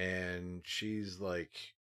 and she's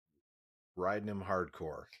like riding him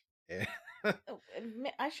hardcore.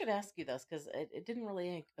 I should ask you this because it didn't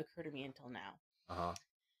really occur to me until now. Uh-huh.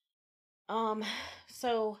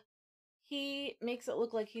 So he makes it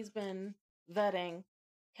look like he's been vetting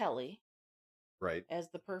Kelly, right, as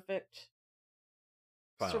the perfect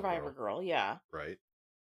final survivor girl, yeah. Right.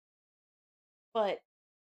 But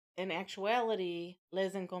in actuality,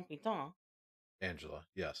 Les Incompetents, Angela,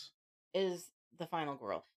 yes, is the final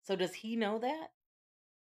girl. So does he know that?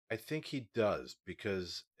 I think he does,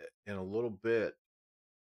 because in a little bit,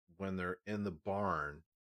 when they're in the barn,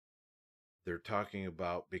 they're talking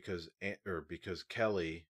about because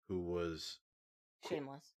Kelly, who was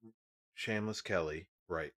Shameless Kelly,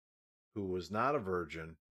 right, who was not a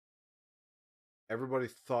virgin, everybody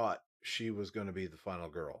thought she was going to be the final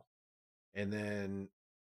girl. And then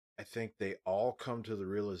I think they all come to the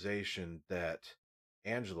realization that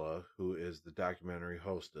Angela, who is the documentary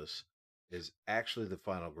hostess, is actually the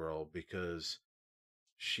final girl, because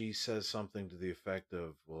she says something to the effect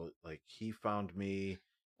of, well, like, he found me.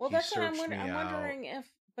 Well, that's what I'm wondering if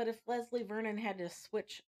Leslie Vernon had to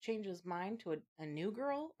change his mind to a new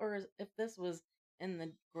girl, or if this was in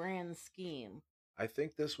the grand scheme. I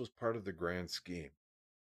think this was part of the grand scheme.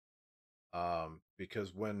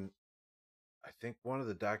 Because when I think one of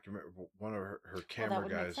her camera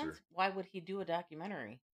guys why would he do a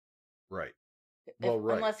documentary? Right.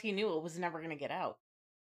 Unless he knew it was never going to get out.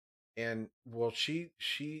 And well, she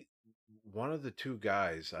one of the two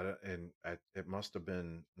guys, it must have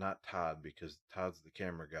been not Todd, because Todd's the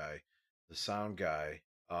camera guy, the sound guy,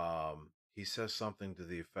 he says something to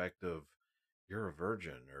the effect of, "You're a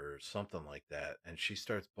virgin," or something like that, and she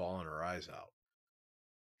starts bawling her eyes out.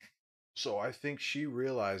 So I think she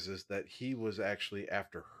realizes that he was actually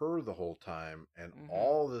after her the whole time, and Mm-hmm.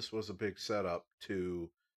 all this was a big setup to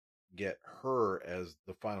get her as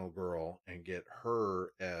the final girl and get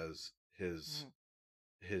her as his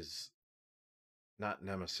his not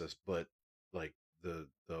nemesis, but like the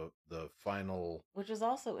final. Which is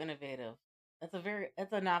also innovative.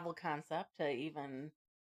 It's a novel concept to even.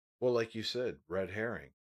 Well, like you said, red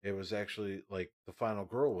herring. It was actually like the final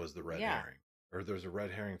girl was the red Yeah. herring, or there's a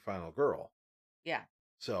red herring final girl. Yeah.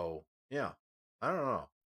 So yeah, I don't know.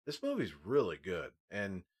 This movie's really good,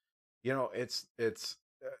 and you know, it's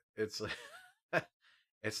like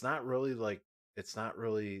it's not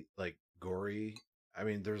really like gory. I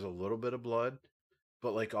mean, there's a little bit of blood,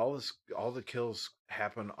 but like all the kills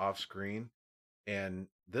happen off screen, and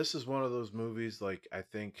this is one of those movies. Like I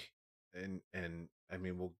think, and I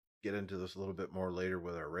mean, we'll get into this a little bit more later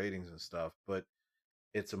with our ratings and stuff, but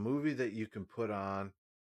it's a movie that you can put on.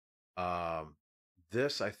 Um,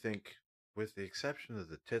 this I think, with the exception of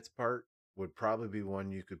the tits part, would probably be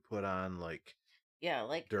one you could put on like Yeah,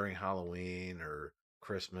 like, during Halloween or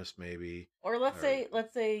Christmas, maybe. or let's Or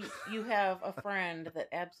say you have a friend that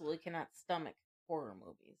absolutely cannot stomach horror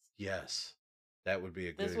movies. yes, that would be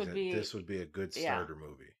a good. This would be, This would be a good yeah, starter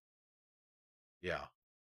movie. Yeah,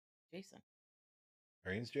 Jason.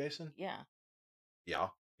 Rains Jason. Yeah, Yeah,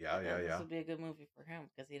 yeah, yeah, this yeah. would be a good movie for him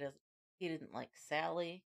because he didn't like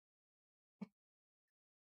Sally.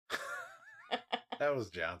 That was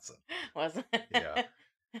Johnson. Wasn't Yeah.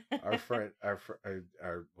 Our friend, our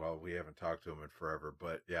well, we haven't talked to him in forever,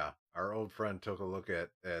 but yeah, our old friend took a look at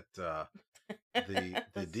the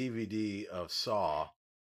DVD of Saw,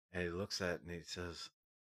 and he looks at it and he says,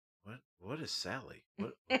 "What is Sally?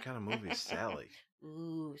 What kind of movie is Sally?"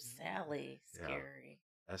 Ooh, Sally, Yeah. scary.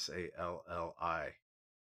 SALLI.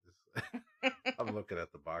 I'm looking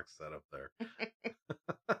at the box set up there.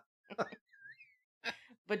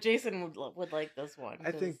 But Jason would like this one.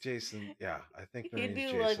 I think Jason, yeah, I think He'd Noreen's be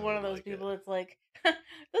Jason like one of would those like people it. that's like,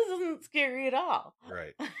 this isn't scary at all.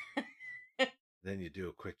 Right. Then you do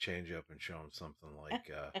a quick change up and show him something like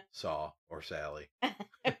Saw or Sally.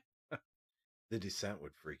 The Descent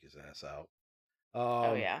would freak his ass out.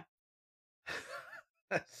 Oh yeah.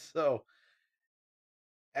 So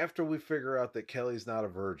after we figure out that Kelly's not a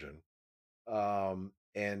virgin,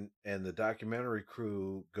 and the documentary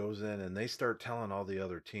crew goes in and they start telling all the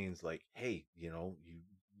other teens like, hey, you know,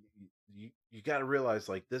 you got to realize,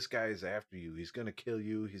 like, this guy is after you. He's going to kill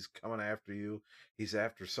you. He's coming after you. He's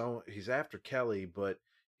after Kelly, but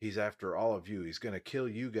he's after all of you. He's going to kill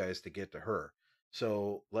you guys to get to her.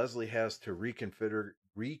 So Leslie has to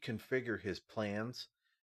reconfigure his plans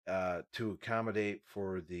to accommodate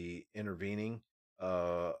for the intervening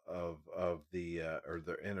of the or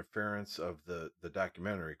the interference of the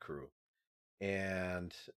documentary crew.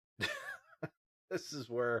 And this is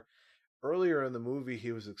where earlier in the movie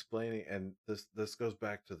he was explaining, and this goes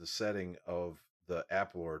back to the setting of the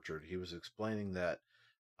apple orchard. He was explaining that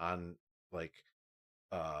on like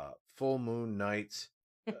full moon nights,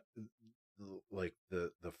 like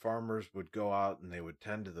the farmers would go out and they would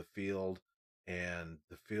tend to the field, and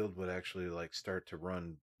the field would actually like start to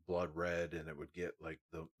run blood red, and it would get like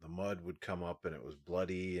the mud would come up and it was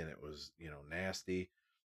bloody and it was, you know, nasty.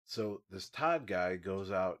 So this Todd guy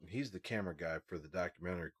goes out, and he's the camera guy for the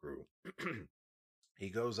documentary crew. He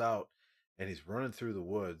goes out and he's running through the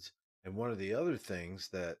woods, and one of the other things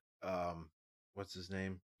that what's his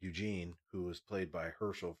name, Eugene, who was played by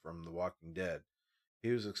Herschel from The Walking Dead, he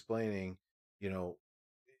was explaining, you know,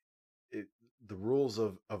 it, the rules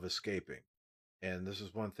of escaping. And this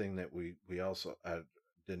is one thing that we also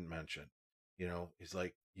didn't mention. You know, he's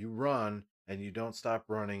like, you run and you don't stop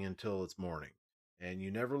running until it's morning, and you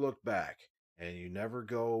never look back, and you never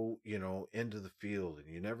go, you know, into the field,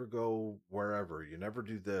 and you never go wherever, you never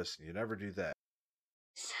do this and you never do that.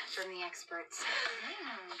 From the experts.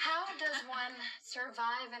 How does one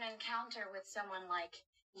survive an encounter with someone like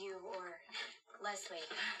you or Leslie?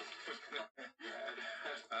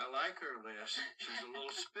 I like her, Liz. She's a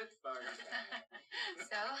little spitfire.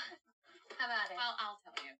 So, how about it? Well, I'll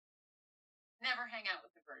tell you. Never hang out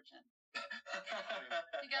with a virgin.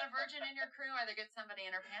 You got a virgin in your crew, either get somebody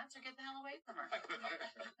in her pants or get the hell away from her.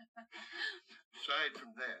 Aside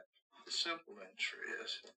from that, the simple answer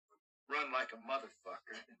is run like a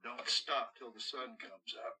motherfucker and don't stop till the sun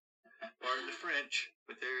comes up. Pardon the French,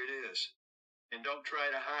 but there it is. And don't try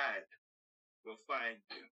to hide. We'll find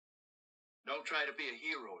you. Don't try to be a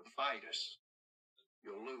hero and fight us.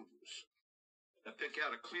 You'll lose. Now pick pick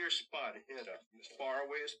out a clear spot ahead of you, as far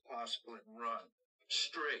away as possible, and run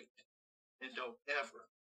straight. And don't ever,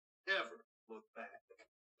 ever look back,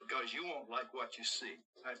 because you won't like what you see.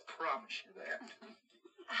 I promise you that.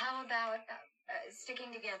 How about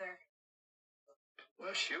sticking together?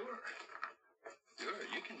 Well, sure. Sure,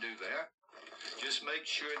 you can do that. Just make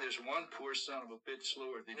sure there's one poor son of a bitch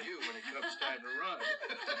slower than you when it comes time to run.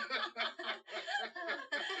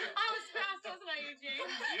 I was fast, wasn't I, Eugene?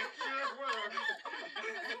 You sure were.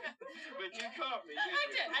 But you caught me,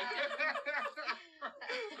 didn't you? I did.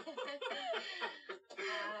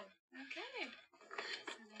 Okay.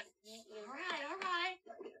 So nice to meet you. All right.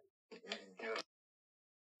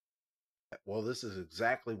 Well, this is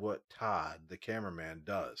exactly what Todd, the cameraman,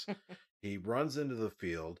 does. He runs into the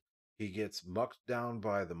field. He gets mucked down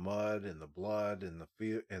by the mud and the blood and the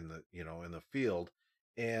field,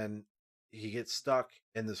 and he gets stuck.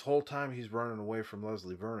 And this whole time he's running away from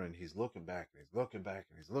Leslie Vernon, he's looking back and he's looking back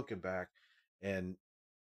and he's looking back, and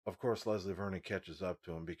of course Leslie Vernon catches up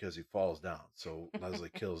to him because he falls down. So Leslie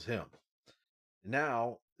kills him.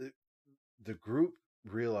 Now the group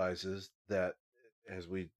realizes that, as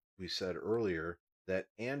we said earlier, that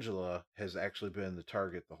Angela has actually been the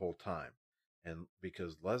target the whole time. And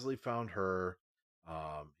because Leslie found her,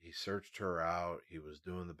 he searched her out. He was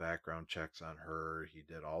doing the background checks on her. He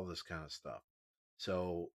did all this kind of stuff.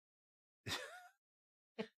 So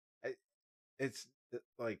it's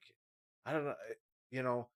like, I don't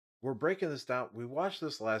know, we're breaking this down. We watched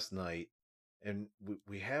this last night and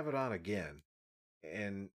we have it on again.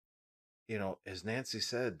 And, as Nancy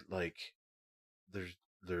said, like there's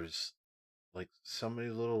like so many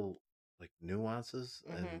little like nuances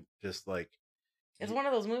and just like, it's one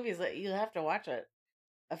of those movies that you have to watch it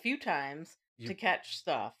a few times to catch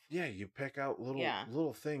stuff. Yeah, you pick out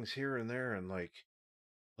little things here and there, and like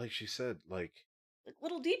she said, like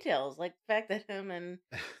little details, like the fact that him and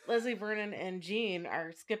Leslie Vernon and Jean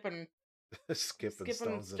are skipping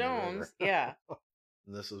stones. Yeah.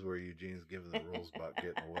 And this is where Eugene's giving the rules about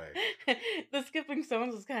getting away. The skipping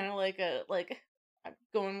stones is kind of like I'm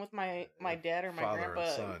going with my dad or my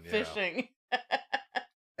grandpa fishing. Yeah.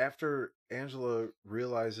 After Angela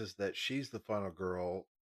realizes that she's the final girl,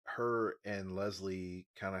 her and Leslie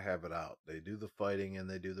kind of have it out. They do the fighting and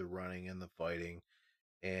they do the running and the fighting.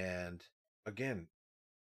 And again,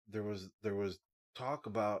 there was talk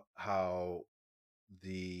about how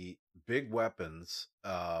the big weapons,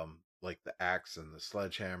 like the axe and the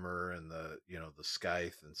sledgehammer and the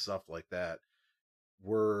scythe and stuff like that,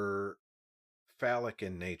 were phallic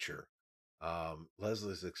in nature.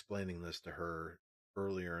 Leslie's explaining this to her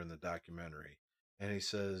earlier in the documentary, and he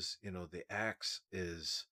says, the axe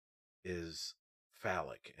is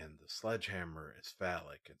phallic and the sledgehammer is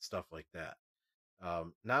phallic and stuff like that.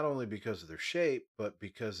 Not only because of their shape, but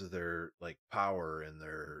because of their like power and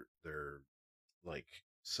their like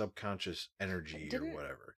subconscious energy or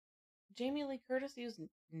whatever. Jamie Lee Curtis used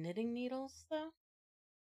knitting needles though?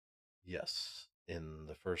 Yes. In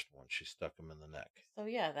the first one, she stuck them in the neck. So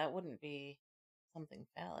yeah, that wouldn't be something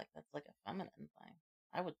phallic. That's like a feminine thing,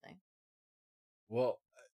 I would think. Well,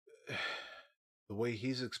 the way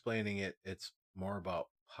he's explaining it, it's more about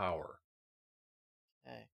power.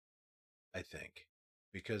 Okay. I think.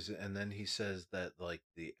 Because, and then he says that like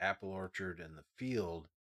the apple orchard and the field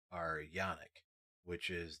are yonic, which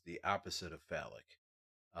is the opposite of phallic.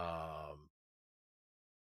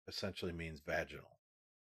 Essentially means vaginal,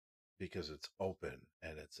 because it's open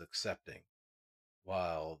and it's accepting,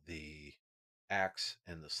 while the axe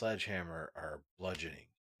and the sledgehammer are bludgeoning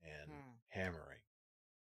and hammering.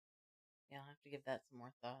 Yeah, I'll have to give that some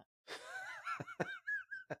more thought.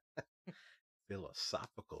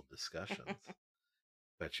 Philosophical discussions.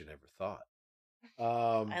 Bet you never thought.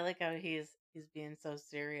 I like how he's being so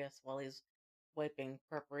serious while he's wiping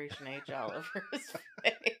Preparation H all over his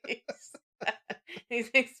face. He's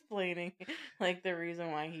explaining like the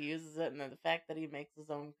reason why he uses it and the fact that he makes his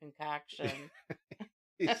own concoction.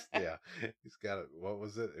 He's got it. What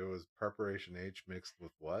was it? It was Preparation H mixed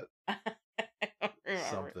with what? I don't remember.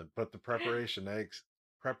 Something. But the Preparation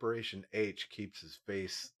H keeps his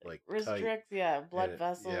face like restricts, tight, blood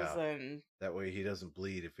vessels, and that way he doesn't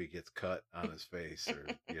bleed if he gets cut on his face or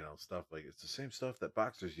stuff like it's the same stuff that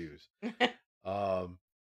boxers use.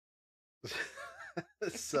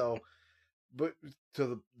 So, but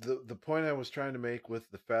to the point I was trying to make with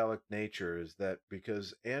the phallic nature is that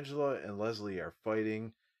because Angela and Leslie are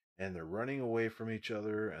fighting and they're running away from each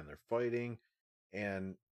other and they're fighting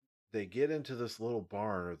and they get into this little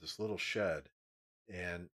barn or this little shed,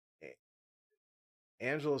 and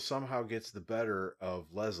Angela somehow gets the better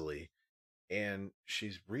of Leslie and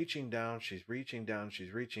she's reaching down, she's reaching down,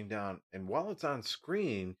 she's reaching down, and while it's on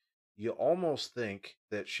screen, you almost think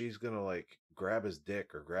that she's gonna like grab his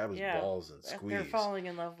dick or grab his Yeah, balls and they're squeeze. falling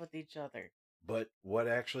in love with each other. But what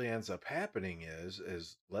actually ends up happening is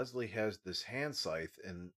Leslie has this hand scythe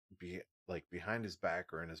like behind his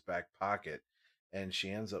back or in his back pocket, and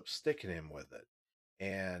she ends up sticking him with it.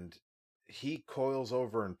 And he coils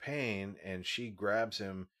over in pain, and she grabs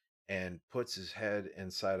him and puts his head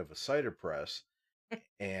inside of a cider press,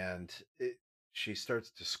 and she starts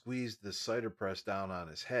to squeeze the cider press down on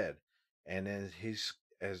his head. And as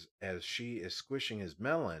she is squishing his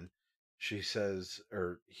melon, she says,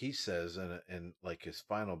 or he says, in like his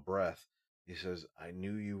final breath, he says, "I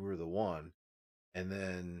knew you were the one." And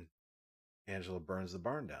then Angela burns the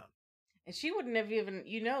barn down. And she wouldn't have even,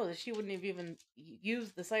 that she wouldn't have even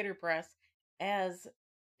used the cider press as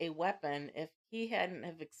a weapon if he hadn't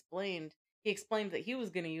have explained. He explained that he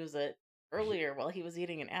was going to use it earlier while he was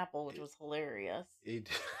eating an apple, which was hilarious. He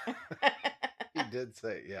did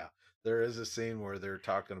say, yeah. There is a scene where they're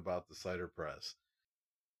talking about the cider press.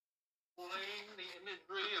 Playing the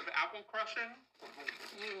imagery of apple crushing?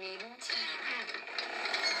 You needn't.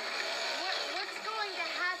 What's going to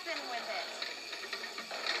happen with it?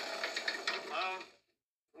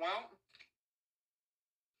 Well,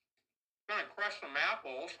 gonna crush some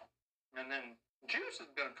apples, and then juice is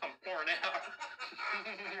gonna come pouring out. Oh,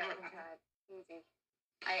 God. Easy.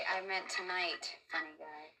 I meant tonight, funny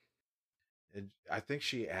guy. And I think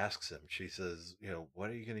she asks him, she says, "What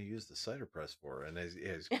are you going to use the cider press for?" And as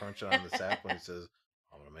he's crunching on this apple, he says,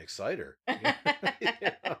 "I'm going to make cider."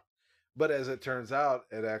 But as it turns out,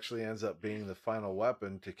 it actually ends up being the final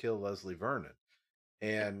weapon to kill Leslie Vernon.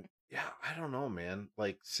 And yeah, I don't know, man.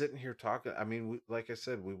 Like sitting here talking, I mean, like I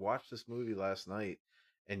said, we watched this movie last night,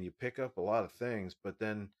 and you pick up a lot of things, but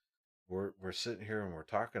then we're sitting here and we're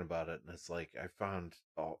talking about it, and it's like I found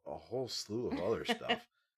a whole slew of other stuff.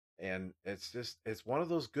 And it's one of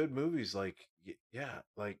those good movies, like yeah,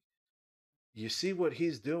 like you see what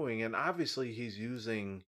he's doing, and obviously he's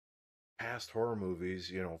using past horror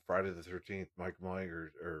movies, Friday the 13th, Mike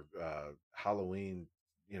Myers, or Halloween,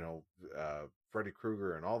 Freddy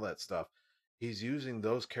Krueger and all that stuff. He's using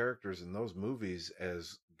those characters in those movies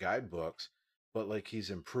as guidebooks, but like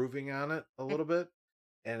he's improving on it a little bit.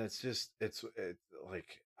 And it's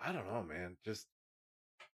like, I don't know, man. Just,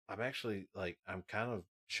 I'm actually like, I'm kind of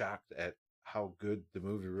shocked at how good the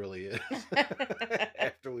movie really is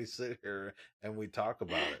after we sit here and we talk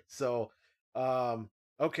about it. So,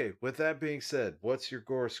 okay, with that being said, what's your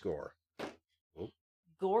gore score? Oh,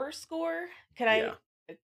 Gore score? Could yeah.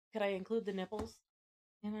 I include the nipples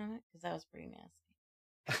in on it? Because that was pretty nasty.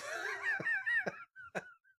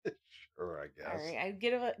 Sure, I guess. All right, I'd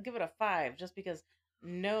give it a 5 just because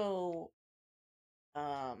no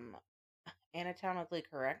anatomically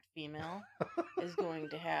correct female is going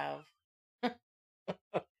to have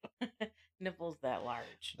nipples that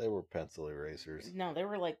large. They were pencil erasers. No, they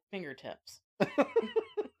were like fingertips.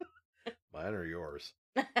 Mine or yours?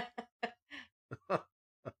 Probably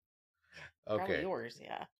Okay. yours,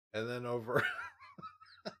 yeah. And then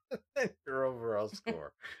your overall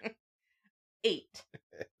score. 8.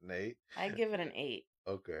 An 8? I give it an 8.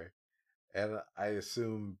 Okay. And I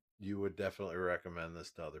assume you would definitely recommend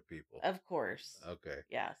this to other people. Of course. Okay.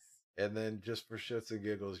 Yes. And then just for shits and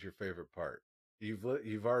giggles, your favorite part. You've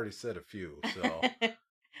already said a few, so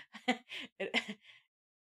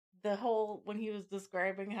the whole when he was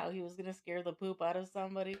describing how he was going to scare the poop out of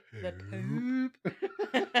somebody. The poop.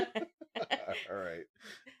 All right.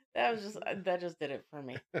 That just did it for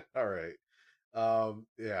me. All right.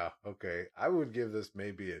 Yeah, okay. I would give this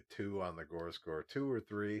maybe a 2 on the gore score, 2 or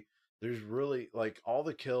 3. There's really like all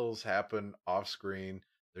the kills happen off screen.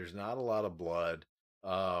 There's not a lot of blood.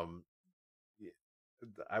 I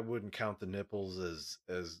wouldn't count the nipples as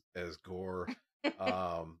gore.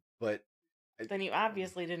 But then you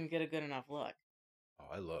obviously didn't get a good enough look. Oh,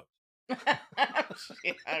 I looked. I'm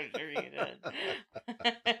sure you did.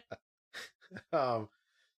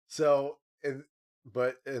 So and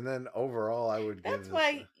then overall, I would give. That's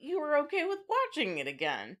why you were okay with watching it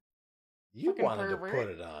again. You wanted to put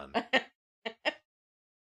it on.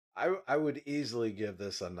 I would easily give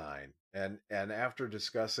this a 9, and after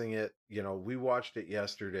discussing it, we watched it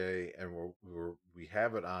yesterday, and we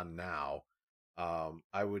have it on now.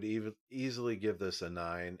 I would easily give this a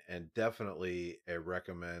 9, and definitely a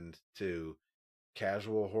recommend to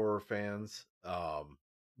casual horror fans.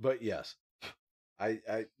 But yes,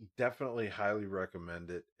 I definitely highly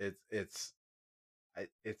recommend it. It's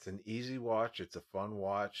an easy watch. It's a fun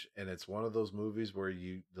watch, and it's one of those movies where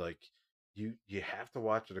you like you have to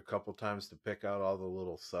watch it a couple times to pick out all the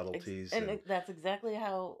little subtleties and That's exactly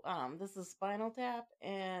how this is Spinal Tap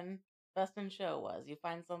and Best in Show was. You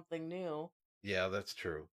find something new yeah, that's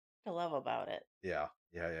true. to love about it. Yeah.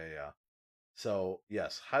 So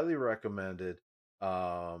yes, highly recommended.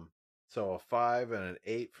 So a 5 and an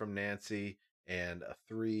 8 from Nancy, and a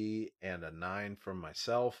 3 and a 9 from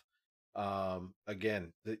myself.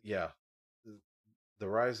 Again, the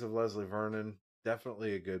Rise of Leslie Vernon,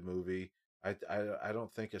 definitely a good movie. I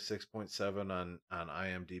don't think a 6.7 on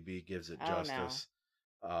IMDb gives it Oh no. justice.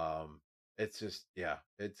 It's just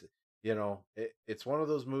it's it's one of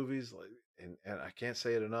those movies like, and I can't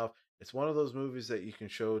say it enough. It's one of those movies that you can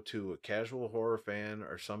show to a casual horror fan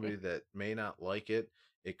or somebody that may not like it.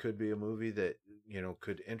 It could be a movie that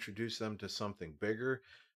could introduce them to something bigger,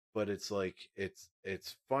 but it's like it's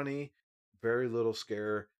funny, very little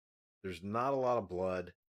scare. There's not a lot of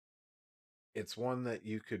blood. It's one that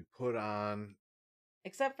you could put on,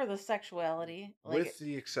 Except for the sexuality. Like, with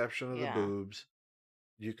the exception of the yeah. boobs.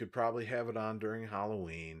 You could probably have it on during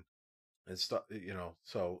Halloween and stuff,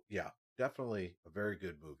 So yeah, definitely a very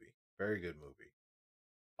good movie. Very good movie.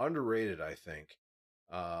 Underrated, I think,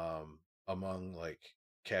 among like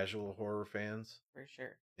casual horror fans. For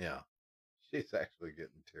sure. Yeah, she's actually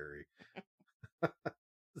getting teary.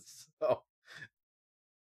 So,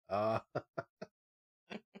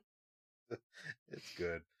 it's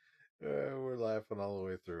good. We're laughing all the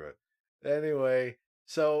way through it. Anyway,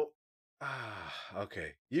 so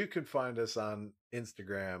okay, you can find us on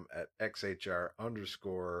Instagram at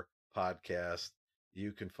XHR_podcast.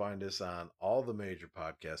 You can find us on all the major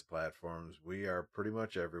podcast platforms. We are pretty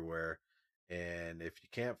much everywhere. And if you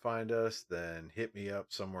can't find us, then hit me up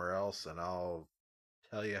somewhere else and I'll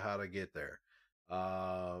tell you how to get there.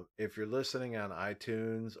 If you're listening on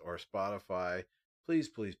iTunes or Spotify, please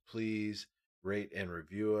rate and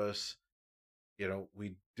review us.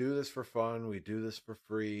 We do this for fun. We do this for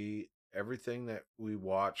free. Everything that we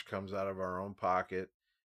watch comes out of our own pocket,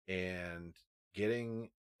 and getting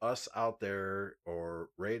us out there or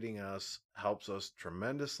rating us helps us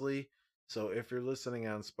tremendously. So if you're listening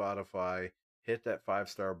on Spotify, hit that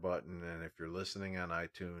 5-star button. And if you're listening on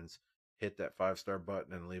iTunes, hit that 5-star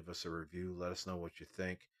button and leave us a review. Let us know what you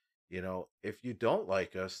think. If you don't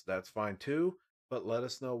like us, that's fine too, but let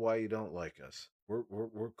us know why you don't like us.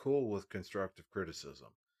 We're cool with constructive criticism.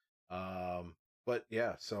 But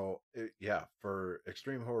yeah, so for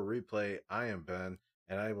Extreme Horror Replay, I am Ben,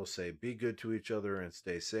 and I will say be good to each other and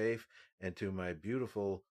stay safe. And to my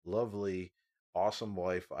beautiful, lovely, awesome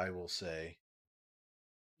wife, I will say,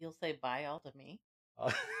 You'll say bye all to me.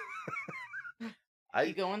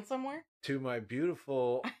 You You going somewhere? To my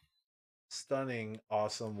beautiful, stunning,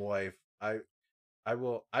 awesome wife, I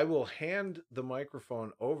will hand the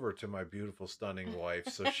microphone over to my beautiful, stunning wife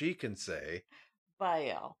so she can say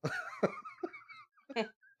bye, y'all.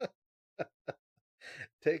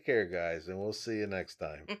 Take care, guys, and we'll see you next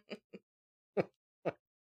time.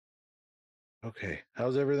 Okay,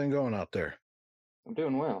 how's everything going out there? I'm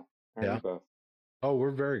doing well. How are you both? Oh,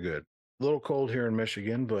 we're very good. A little cold here in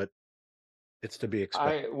Michigan, but it's to be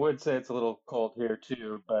expected. I would say it's a little cold here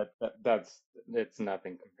too, but it's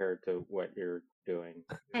nothing compared to what you're doing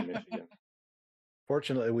in Michigan.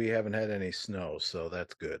 Fortunately, we haven't had any snow, so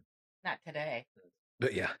that's good. Not today.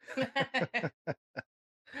 But yeah.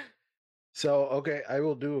 So, okay, I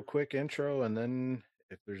will do a quick intro, and then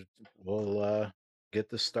we'll get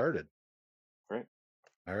this started. Great.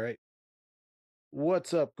 All right.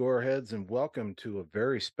 What's up, Goreheads, and welcome to a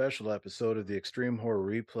very special episode of the Extreme Horror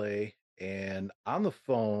Replay. And on the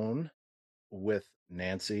phone with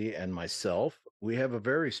Nancy and myself, we have a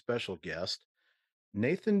very special guest,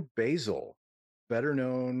 Nathan Basil, better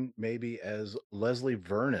known maybe as Leslie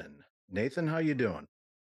Vernon. Nathan, how you doing?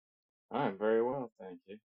 I'm very well, thank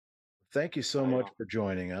you. Thank you so much for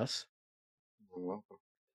joining us. You're welcome.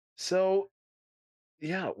 So,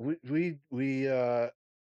 yeah, we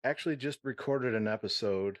actually just recorded an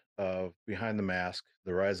episode of Behind the Mask,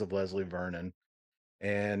 The Rise of Leslie Vernon,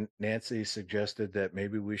 and Nancy suggested that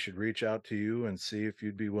maybe we should reach out to you and see if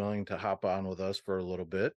you'd be willing to hop on with us for a little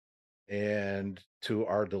bit. And to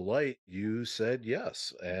our delight, you said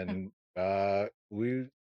yes. And we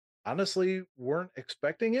honestly weren't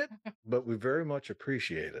expecting it, but we very much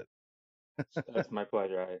appreciate it. That's my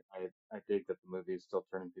pleasure. I dig that the movie is still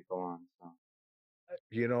turning people on.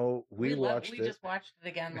 So we watched it. We just watched it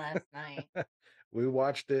again last night. We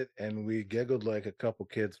watched it and we giggled like a couple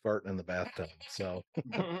kids farting in the bathtub. So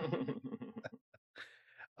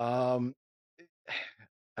I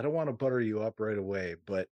don't want to butter you up right away,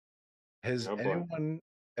 but has anyone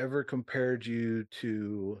ever compared you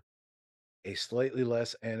to a slightly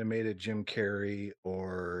less animated Jim Carrey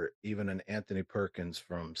or even an Anthony Perkins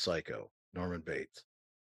from Psycho, Norman Bates.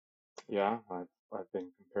 Yeah, I've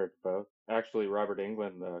been compared to both. Actually, Robert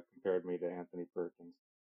Englund compared me to Anthony Perkins.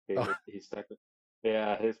 Oh, He stuck.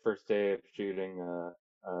 Yeah, his first day of shooting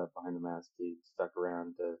Behind the Mask, he stuck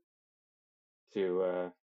around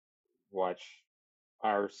to watch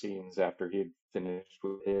our scenes after he'd finished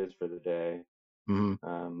with his for the day.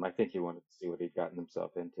 mhm, I think he wanted to see what he'd gotten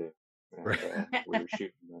himself into, right. and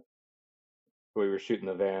we were shooting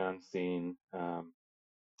the van scene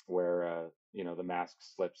where the mask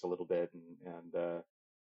slips a little bit and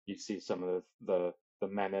you see some of the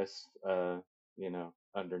menace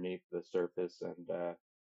underneath the surface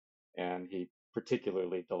and he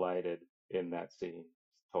particularly delighted in that scene.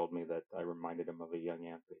 Told me that I reminded him of a young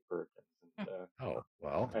Anthony Perkins. And Oh,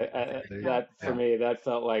 well, Oh, that for yeah, me, that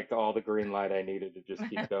felt like all the green light I needed to just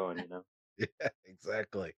keep going. yeah,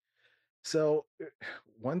 exactly. So,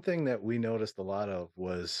 one thing that we noticed a lot of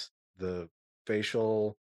was the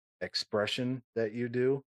facial expression that you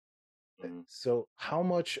do. Mm. So, how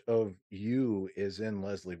much of you is in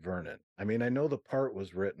Leslie Vernon? I mean, I know the part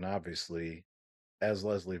was written obviously as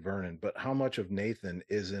Leslie Vernon, but how much of Nathan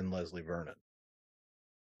is in Leslie Vernon?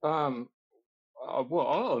 Um, well,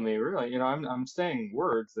 all of me, really. I'm saying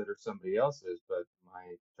words that are somebody else's, but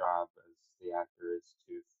my job as the actor is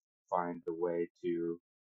to find a way to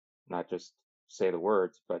not just say the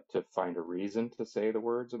words, but to find a reason to say the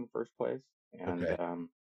words in the first place. And Okay.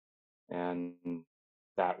 and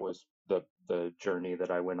that was the journey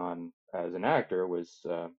that I went on as an actor was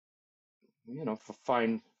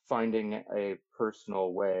finding a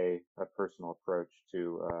personal way, a personal approach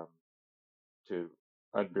to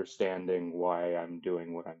understanding why I'm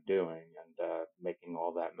doing what I'm doing and making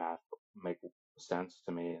all that math make sense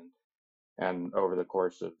to me. And over the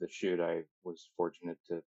course of the shoot, I was fortunate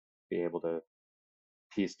to be able to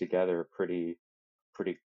piece together a pretty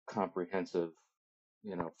comprehensive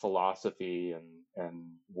philosophy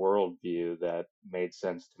and worldview that made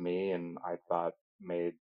sense to me and I thought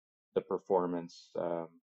made the performance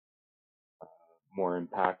more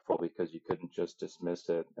impactful because you couldn't just dismiss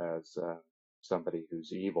it as somebody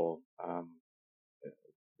who's evil.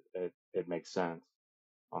 It makes sense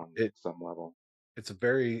on It some level. it's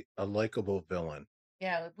a likable villain.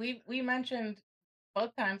 yeah, we mentioned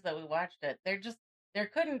both times that we watched it. There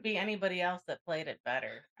couldn't be anybody else that played it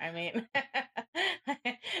better. I mean,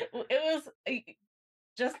 it was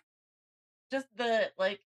just just the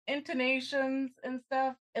like intonations and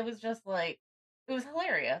stuff. It was just like it was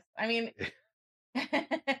hilarious. I mean,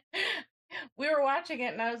 we were watching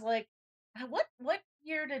it and I was like, what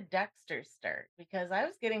year did Dexter start? Because I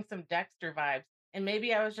was getting some Dexter vibes. And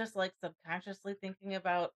maybe I was just like subconsciously thinking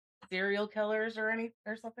about serial killers or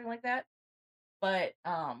something like that. But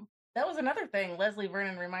that was another thing Leslie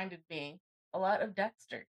Vernon reminded me a lot of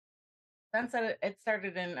Dexter. Ben said it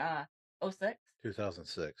started in '06.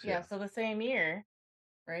 2006, Yeah, yeah. so the same year,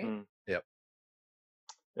 right? Mm. Yep.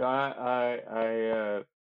 Yeah,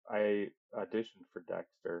 I auditioned for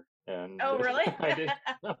Dexter and Oh, really? I didn't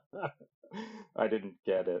I didn't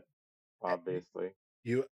get it, Uh, obviously.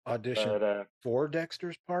 You auditioned But for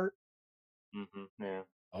Dexter's part? yeah.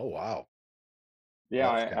 Oh, wow. Yeah,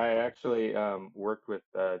 Well, I, that's kind of I cool. actually worked with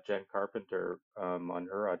Jen Carpenter on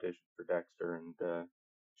her audition for Dexter, and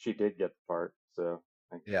she did get the part. So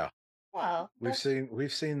like, Yeah. Well, that's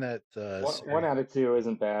We've seen that one series. out of two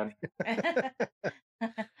isn't bad.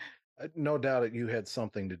 No doubt that you had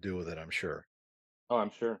something to do with it, I'm sure. Oh, I'm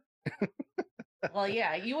sure. well,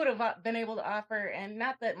 yeah, you would have been able to offer, and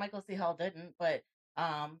not that Michael C. Hall didn't, but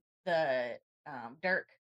the dark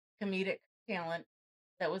comedic talent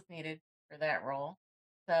that was needed for that role.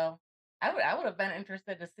 So I would have been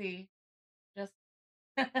interested to see just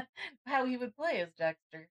how he would play as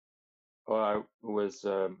Dexter. Well, I was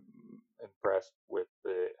impressed with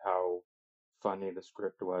how funny the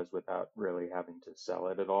script was without really having to sell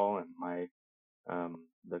it at all, and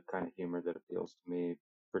the kind of humor that appeals to me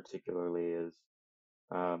particularly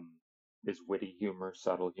um, is witty humor,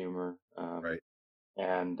 subtle humor, Right.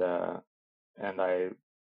 and I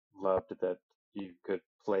loved that you could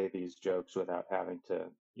play these jokes without having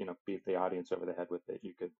to, beat the audience over the head with it.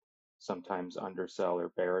 You could sometimes undersell or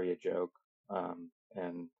bury a joke,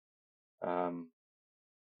 and um,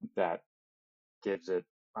 that gives it,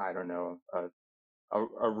 I don't know, a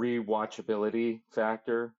rewatchability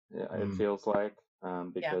factor. It Mm, feels like Yeah.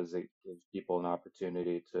 because it gives people an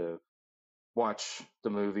opportunity to watch the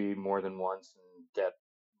movie more than once and get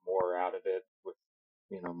more out of it with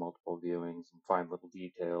multiple viewings and find little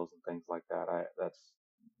details and things like that.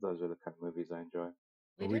 Those are the kind of movies I enjoy.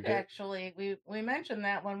 We We did did. actually. We mentioned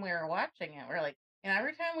that when we were watching it. We're like, and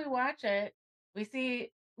every time we watch it, we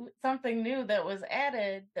see something new that was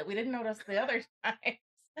added that we didn't notice the other times.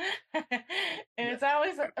 And it's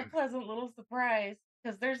always a pleasant little surprise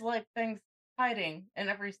because there's like things hiding in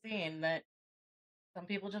every scene that some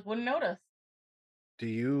people just wouldn't notice. Do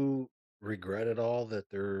you regret at all that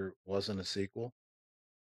there wasn't a sequel?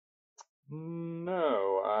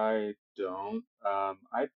 No, I don't.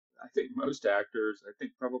 I think most actors, I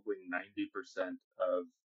think probably 90%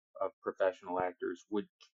 of professional actors would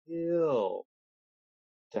kill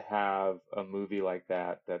to have a movie like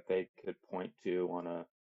that they could point to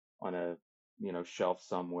on a shelf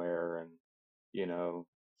somewhere and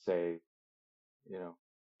say, you know,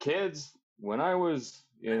 kids, when I was,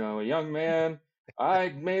 a young man, I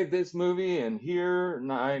made this movie, and here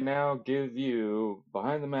I now give you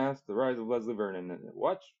Behind the Mask: The Rise of Leslie Vernon. And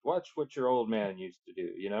watch what your old man used to do.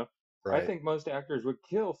 I Right. think most actors would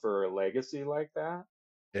kill for a legacy like that.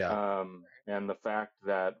 Yeah. And the fact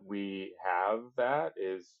that we have that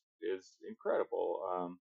is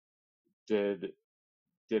incredible. Did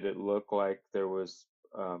did it look like there was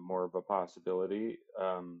more of a possibility?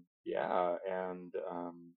 Yeah, and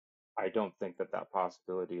I don't think that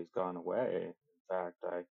possibility has gone away. In fact,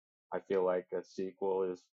 I feel like a sequel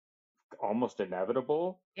is almost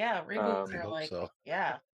inevitable. Yeah, reboots I are hope like, so.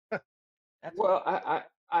 yeah, that's what. Well,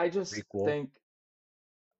 I just Prequel. think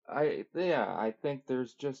I think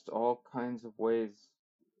there's just all kinds of ways.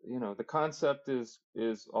 The concept is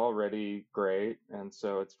already great, and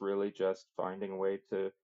so it's really just finding a way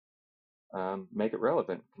to make it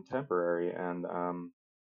relevant, contemporary, and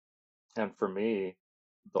for me,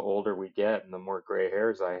 the older we get and the more gray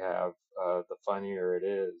hairs I have, the funnier it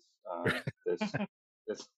is. This,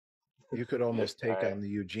 this, You could almost this take guy. on the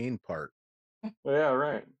Eugene part. Yeah,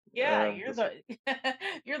 right. Yeah, you're This, the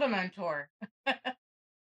you're the mentor.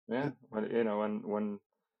 yeah. When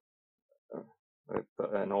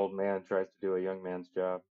an old man tries to do a young man's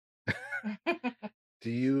job. Do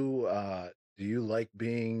you like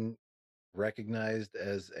being recognized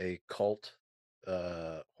as a cult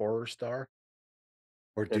horror star?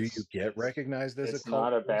 Or do you It's get it's recognized as a it's cult not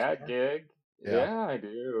a horror bad star? gig. Yeah. Yeah, I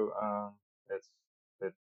do. It's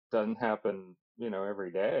it doesn't happen,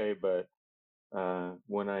 every day, but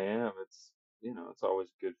when I am, it's always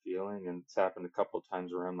a good feeling, and it's happened a couple of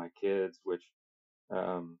times around my kids,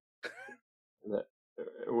 um, that,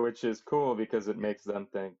 which is cool because it makes them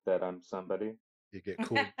think that I'm somebody. You get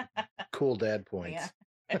cool dad Yeah. points.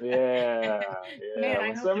 Yeah, Man, yeah. I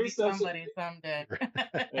When hope to somebody be says, somebody someday.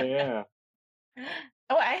 yeah,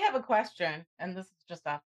 Oh, I have a question, and this is just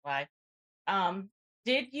off the fly. Um,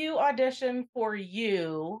 did you audition for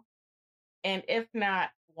You? And if not,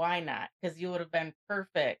 why not? Because you would have been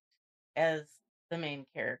perfect as the main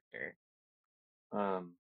character.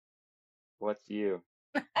 um, what's you?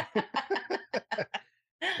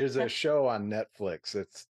 There's a show on Netflix.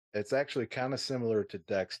 It's actually kind of similar to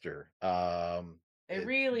Dexter. They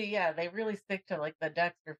really stick to like the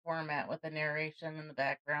Dexter format with the narration in the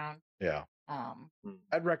background. Yeah. Um, Hmm.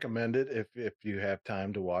 I'd recommend it if you have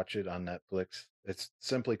time to watch it on Netflix. It's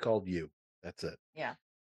simply called You. That's it. yeah.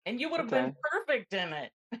 And you would have Okay, been perfect in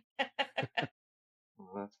it. well,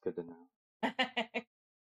 that's good to know.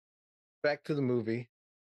 Back to the movie.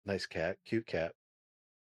 Nice cat, cute cat.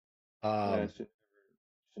 Yeah,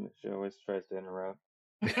 Um, she always tries to interrupt.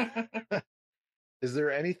 is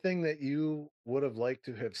there anything that you would have liked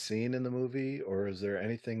to have seen in the movie, or is there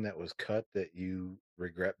anything that was cut that you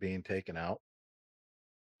regret being taken out?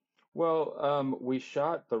 Well, we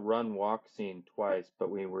shot the run walk scene twice, but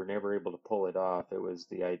we were never able to pull it off. It was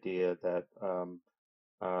the idea that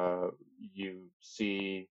you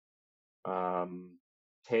see um,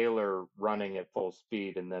 Taylor running at full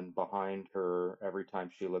speed, and then behind her, every time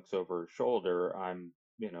she looks over her shoulder, I'm,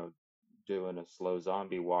 doing a slow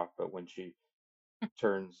zombie walk. But when she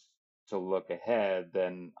turns to look ahead,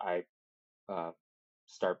 then I uh,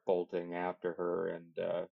 start bolting after her,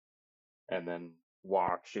 and then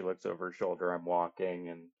walk. She looks over her shoulder. I'm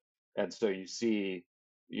walking, and so you see,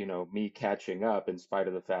 me catching up in spite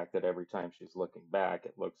of the fact that every time she's looking back,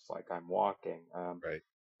 it looks like I'm walking. Right.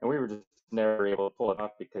 And we were just never able to pull it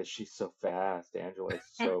off because she's so fast. Angela is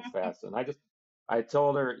so fast, and I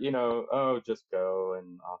told her, oh, just go,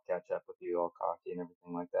 and I'll catch up with you, all cocky and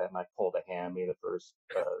everything like that. And I pulled a hammy the first,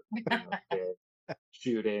 day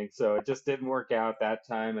shooting, so it just didn't work out that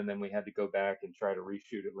time. And then we had to go back and try to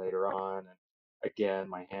reshoot it later on. And again,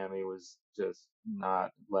 my hammy was just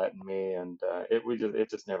not letting me, and it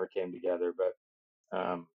just never came together. But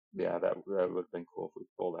yeah, that would have been cool if we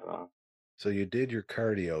pulled that off. So you did your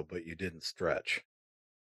cardio, but you didn't stretch.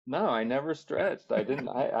 No, I never stretched. I didn't.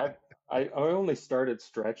 I only started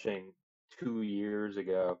stretching 2 years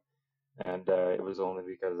ago, and it was only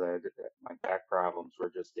because my back problems were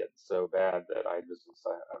just getting so bad that I just was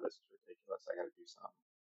like, oh, this is ridiculous. I got to do something.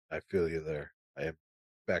 I feel you there. I have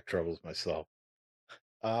back troubles myself.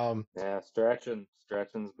 Um, Yeah, uh,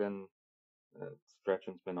 stretching's been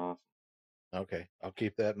awesome. okay, I'll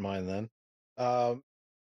keep that in mind then. Um,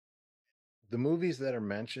 the movies that are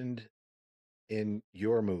mentioned in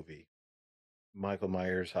your movie, Michael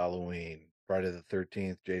Myers, Halloween, Friday the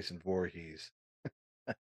 13th, Jason Voorhees,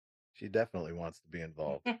 she definitely wants to be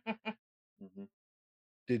involved. Hmm.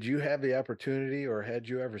 Did you have the opportunity or had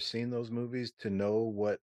you ever seen those movies to know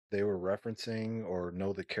what they were referencing or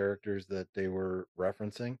know the characters that they were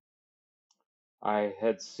referencing? I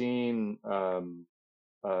had seen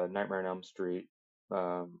Nightmare on Elm Street,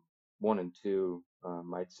 um, 1 and 2.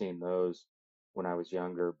 I'd seen those when I was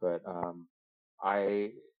younger, but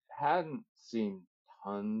I hadn't seen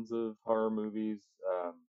tons of horror movies.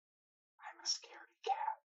 I'm a scaredy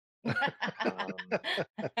cat.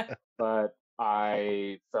 But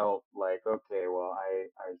I felt like, okay, well, I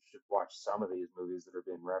should watch some of these movies that are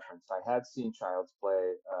being referenced. I had seen Child's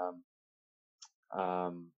Play,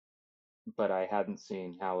 um, but I hadn't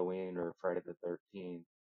seen Halloween or Friday the 13th.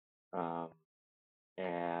 Um,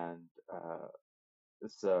 and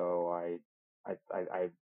so I, I I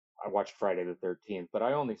I watched Friday the 13th, but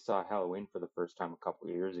I only saw Halloween for the first time a couple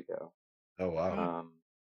of years ago. Oh, wow. Um,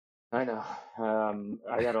 I know.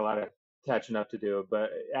 I got a lot of catching up to do,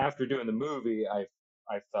 but after doing the movie, I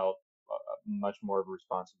felt much more of a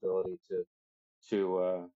responsibility to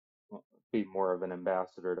be more of an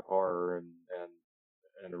ambassador to horror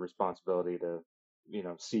and a responsibility to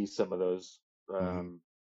see some of those Mhm.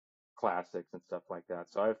 classics and stuff like that.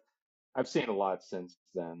 So I've seen a lot since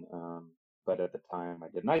then, but at the time I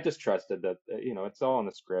didn't. I just trusted that it's all in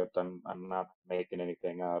the script. I'm not making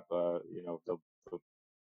anything up.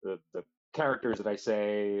 The the characters that I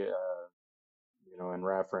say, in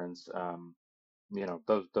reference,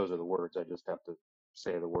 those are the words. I just have to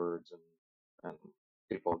say the words, and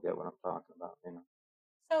people get what I'm talking about.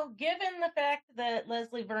 So, given the fact that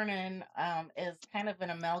Leslie Vernon is kind of an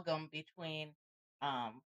amalgam between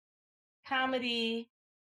um, comedy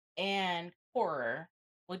and horror,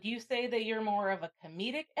 would you say that you're more of a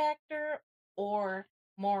comedic actor or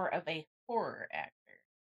more of a horror actor?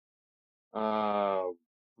 Uh,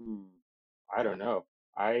 hmm, I don't know.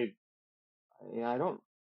 I I don't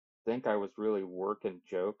think I was really working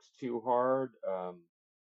jokes too hard.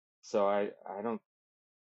 So I don't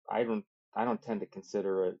I don't tend to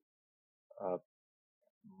consider it uh,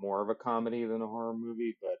 more of a comedy than a horror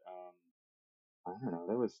movie, but I don't know.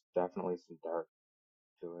 There was definitely some dark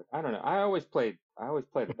to it. I don't know. I always play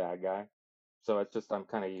the bad guy, so it's just I'm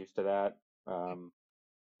kind of used to that.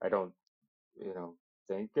 I don't you know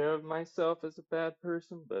think of myself as a bad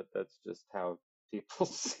person, but that's just how people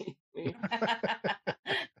see me.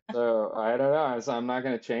 So I don't know. So I'm not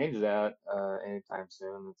going to change that anytime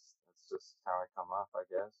soon. It's just how I come off, I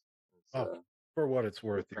guess. It's Well, for what it's the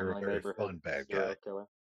worth, you're a friendly very neighborhood fun bad guy. serial killer.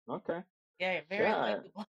 Okay. Yeah, you're very Yeah.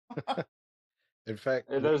 likable. In fact,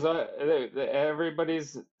 There's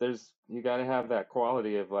there's you got to have that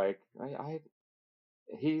quality of like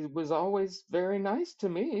he was always very nice to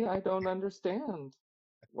me. I don't understand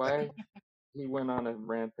why he went on a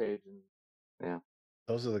rampage and yeah.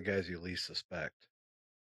 those are the guys you least suspect.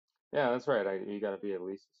 Yeah, that's right. You got to be at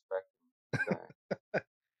least suspecting guy.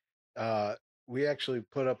 Uh, we actually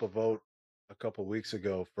put up a vote a couple weeks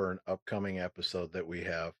ago for an upcoming episode that we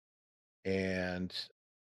have, and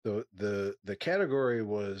the category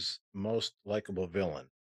was most likable villain.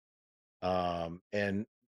 And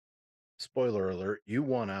spoiler alert, you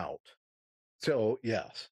won out. So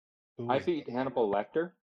yes, who I was beat Hannibal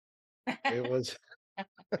Lecter. it was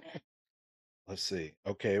let's see.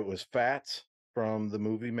 Okay, it was Fats from the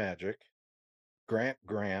movie Magic, Grant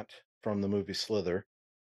from the movie Slither,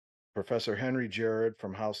 Professor Henry Jared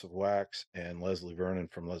from House of Wax, and Leslie Vernon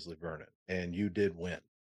from Leslie Vernon. And you did win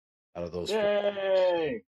out of those four.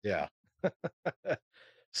 Yay! Yeah.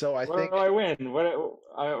 So I What think do I win?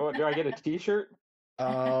 What do I get a T-shirt?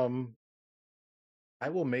 um I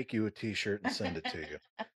will make you a t-shirt and send it to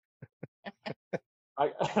you.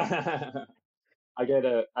 I I get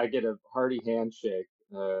a hearty handshake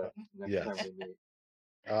next time Yes. we meet.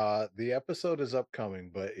 The episode is upcoming,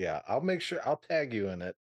 but yeah, I'll make sure I'll tag you in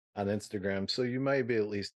it on Instagram so you might be at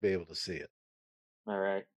least be able to see it. All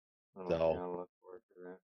right. So I'll look forward to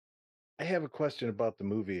that. I have a question about the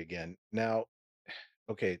movie again. Now,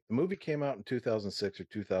 okay, the movie came out in 2006 or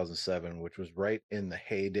 2007, which was right in the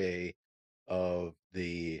heyday of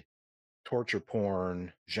the torture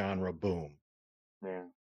porn genre boom. Yeah.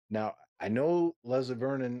 Now, I know Leslie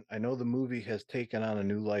Vernon, I know the movie has taken on a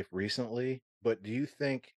new life recently, but do you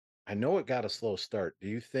think, I know it got a slow start. Do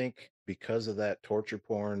you think because of that torture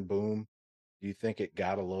porn boom, do you think it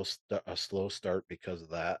got a slow start because of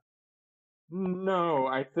that? No,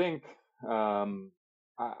 I think I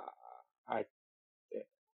I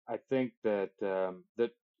I think that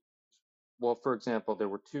well, for example, there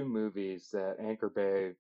were two movies that Anchor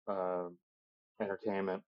Bay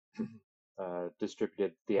Entertainment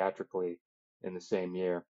distributed theatrically in the same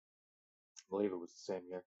year. I believe it was the same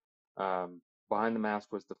year. Behind the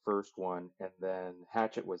Mask was the first one, and then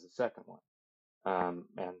Hatchet was the second one.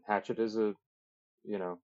 And Hatchet is a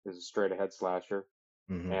straight ahead slasher,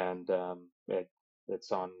 Mm-hmm. and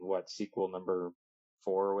it's on what, sequel number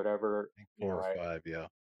 4 or whatever. I think 4 or 5, yeah.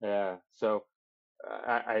 Yeah. So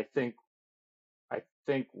I think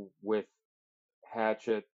with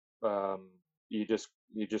Hatchet, um, you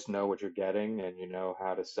just know what you're getting, and you know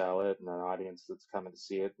how to sell it, and an audience that's coming to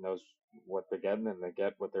see it knows what they're getting, and they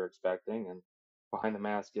get what they're expecting. And Behind the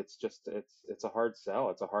Mask, it's a hard sell.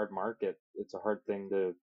 It's a hard market. It's a hard thing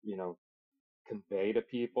to convey to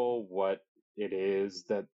people what it is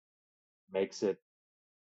that makes it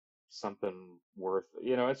something worth.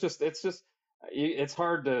 It's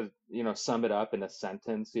hard to sum it up in a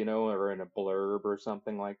sentence, or in a blurb or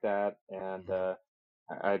something like that. And Mhm.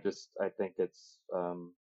 I think it's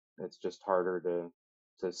just harder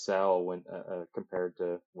to sell when compared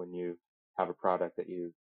to when you have a product that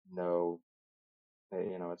it's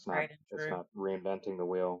not Right and true. reinventing the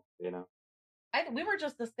wheel. We were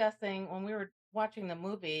just discussing when we were watching the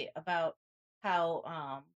movie about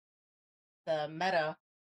how the meta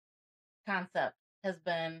concept has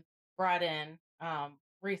been brought in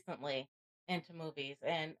recently into movies,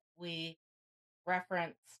 and we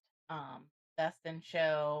referenced Best in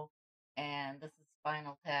Show and This is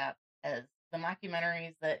Spinal Tap as the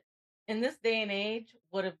mockumentaries that in this day and age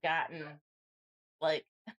would have gotten like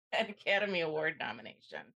an Academy Award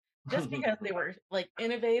nomination just because they were like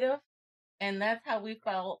innovative, and that's how we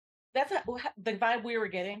felt. That's the vibe we were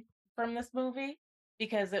getting from this movie,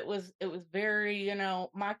 because it was very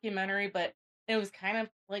mockumentary, but it was kind of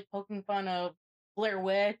like poking fun of Blair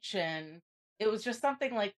Witch, and it was just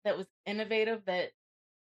something like that was innovative that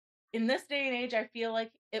in this day and age I feel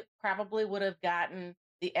like it probably would have gotten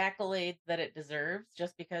the accolades that it deserves,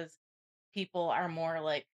 just because people are more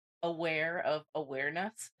like aware of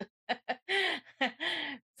awareness.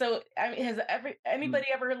 So I mean, has anybody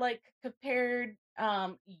ever like compared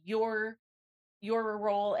your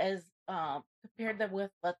role as compared them with,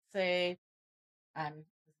 let's say, this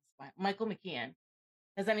is fine, Michael McKean?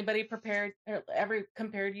 Has anybody prepared or ever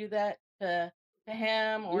compared you that to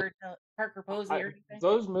him Yeah, or to Parker Posey I, or anything?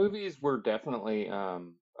 those movies were definitely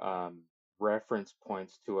reference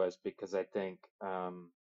points to us because I think, and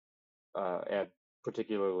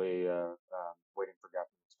particularly Waiting for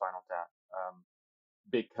Guffman, Spinal Tap,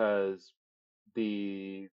 because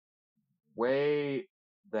the way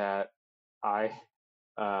that I,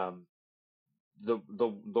 um, the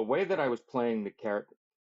way that I was playing the character,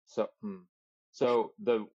 so so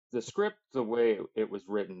the script, the way it was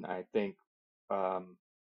written, I think, um,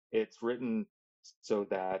 it's written so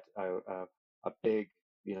that a big,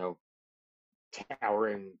 you know,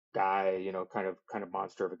 towering guy, kind of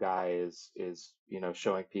monster of a guy is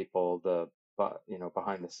showing people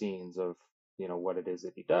behind the scenes of what it is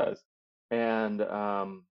that he does, and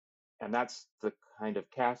that's the kind of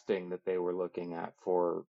casting that they were looking at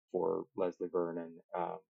for Leslie Vernon,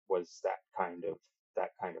 was that kind of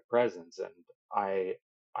presence, and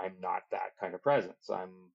I'm not that kind of presence.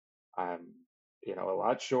 I'm a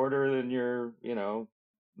lot shorter than your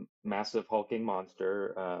massive hulking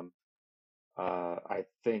monster. I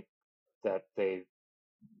think that they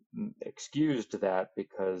excused that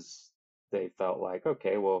because they felt like,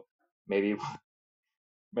 okay, well, maybe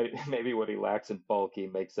maybe what he lacks in bulk he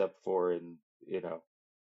makes up for in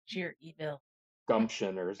Sheer evil.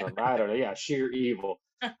 gumption or something. I don't know. Yeah, sheer evil.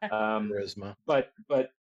 Um, Charisma. but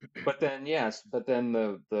then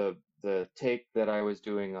the take that I was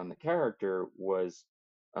doing on the character was,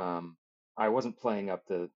 I wasn't playing up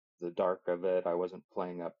the dark of it. I wasn't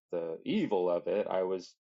playing up the evil of it. I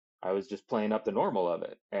was just playing up the normal of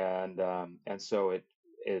it, and so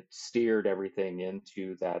it steered everything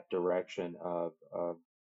into that direction of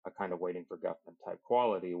a kind of Waiting for Guffman type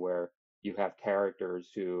quality, where you have characters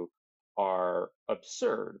who are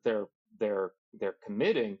absurd. They're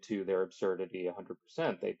committing to their absurdity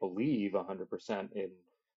 100%. They believe 100%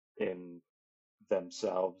 in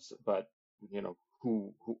themselves, but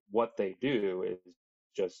who what they do is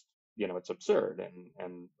just it's absurd,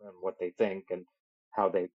 and what they think and how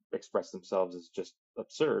they express themselves is just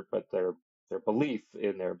absurd, but their belief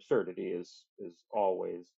in their absurdity is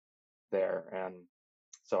always there. And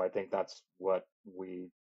so I think that's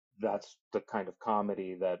the kind of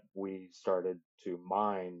comedy that we started to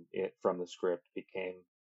mine it from the script, became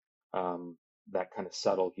um, that kind of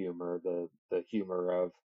subtle humor, the humor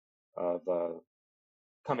of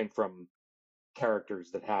coming from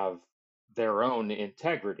characters that have their own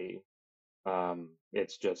integrity.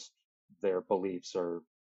 It's just their beliefs are,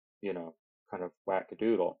 kind of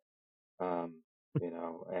wackadoodle. Um,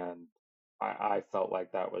 and I felt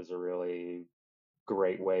like that was a really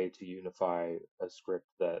great way to unify a script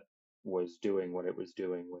that was doing what it was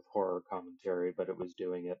doing with horror commentary, but it was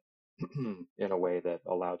doing it in a way that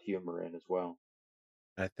allowed humor in as well.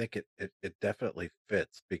 I think it definitely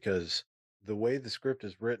fits because the way the script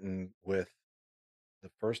is written, with the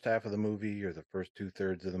first half of the movie or the first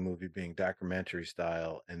 2/3 of the movie being documentary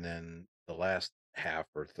style, and then the last half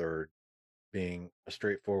or third being a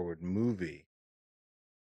straightforward movie,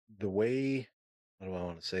 the way, how do I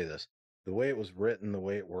want to say this? The way it was written, the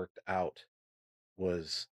way it worked out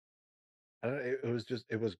was, I don't know,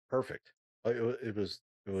 it was perfect. It was,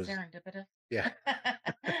 Serendipitous. yeah.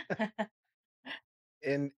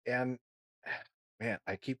 And man,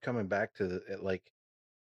 I keep coming back to like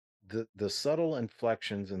the subtle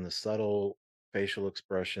inflections and the subtle facial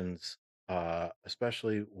expressions,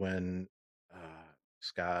 especially when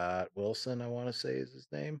Scott Wilson, I want to say is his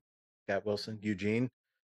name, Scott Wilson, Eugene,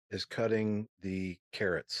 is cutting the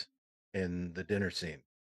carrots in the dinner scene,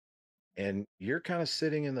 and you're kind of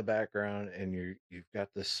sitting in the background, and you've got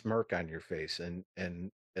this smirk on your face, and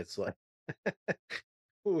it's like,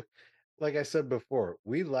 like I said before,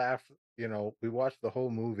 we laugh. We watch the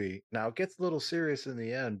whole movie. Now it gets a little serious in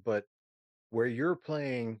the end, but where you're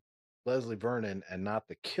playing Leslie Vernon and not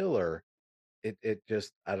the killer, it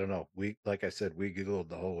just, I don't know. We, like I said, we giggled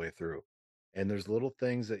the whole way through. And there's little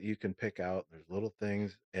things that you can pick out. There's little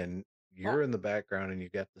things, and Well, you're in the background, and you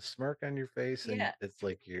got the smirk on your face, and yeah. it's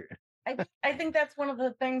like you're I think that's one of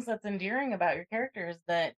the things that's endearing about your character is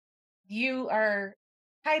that you are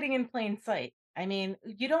hiding in plain sight. I mean,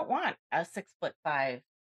 you don't want a 6'5",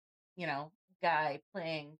 you know, guy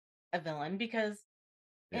playing a villain because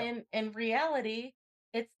yeah, in reality,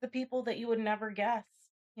 it's the people that you would never guess,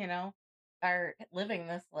 you know, are living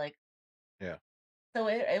this like. yeah, So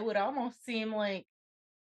it would almost seem like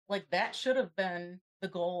that should have been the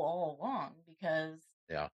goal all along because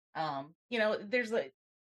yeah. there's a,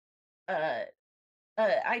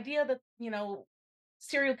 a idea that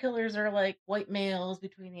serial killers are like white males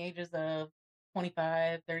between the ages of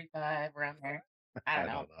 25, 35, around there. I don't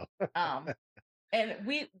I know. don't know. Um, and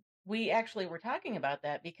we actually were talking about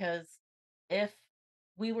that because if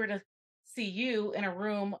we were to see you in a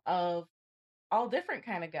room of all different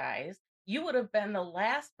kind of guys, you would have been the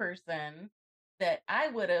last person that I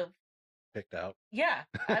would have. Picked out. Yeah,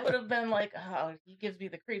 I would have been like, oh, he gives me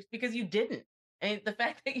the creeps because you didn't. And the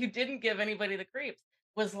fact that you didn't give anybody the creeps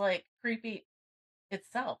was like creepy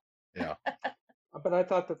itself. Yeah, But I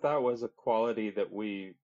thought that that was a quality that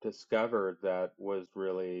we discovered that was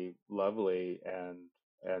really lovely and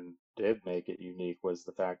did make it unique, was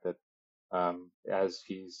the fact that as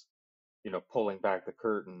he's pulling back the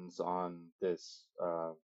curtains on this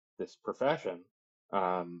profession,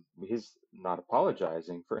 he's not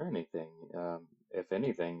apologizing for anything. If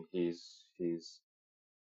anything, he's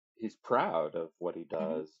proud of what he Hmm.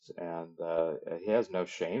 does, and he has no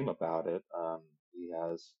shame about it. He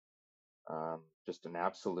has just an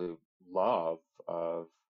absolute love of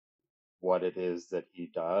what it is that he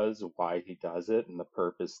does, why he does it, and the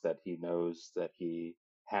purpose that he knows that he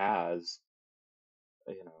has.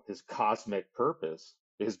 His cosmic purpose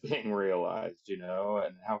is being realized,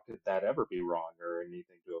 and how could that ever be wrong or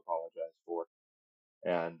anything to apologize for?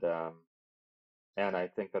 And I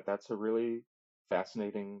think that that's a really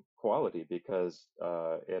fascinating quality because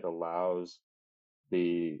it allows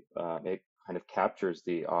it kind of captures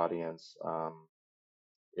the audience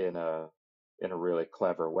in a really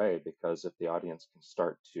clever way, because if the audience can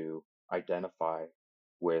start to identify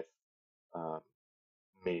with um,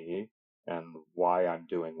 me and why I'm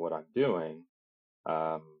doing what I'm doing,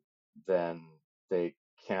 um, then they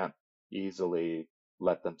can't easily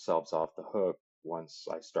let themselves off the hook once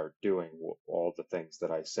I start doing all the things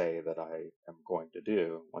that I say that I am going to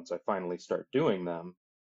do. Once I finally start doing them,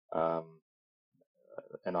 um,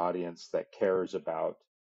 an audience that cares about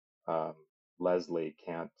um, Leslie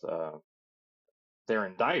can't, they're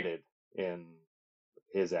indicted in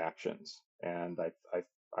his actions. And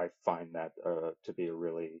I find that to be a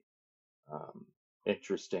really um,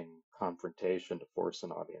 interesting confrontation to force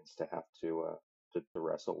an audience to have to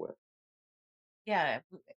wrestle with. Yeah,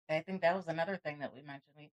 I think that was another thing that we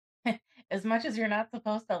mentioned. As much as you're not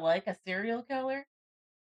supposed to like a serial killer,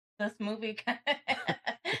 this movie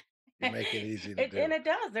You make it easy to and do. it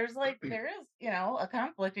does. There is, a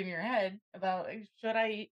conflict in your head about should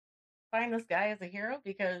I find this guy as a hero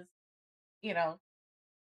because, you know,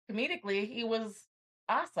 comedically he was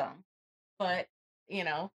awesome, but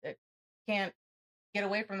it can't get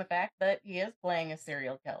away from the fact that he is playing a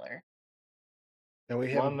serial killer. And we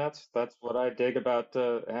Well, have and that's what I dig about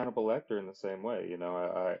Hannibal Lecter in the same way.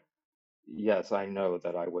 Yes, I know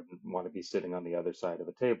that I wouldn't want to be sitting on the other side of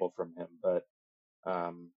a table from him,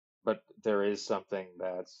 um, but there is something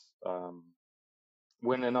that's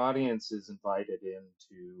when an audience is invited in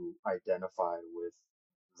to identify with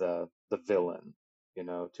the villain,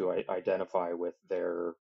 to identify with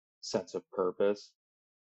their sense of purpose.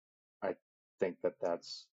 I think that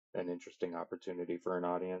that's an interesting opportunity for an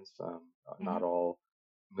audience. Not Hmm. all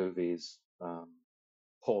movies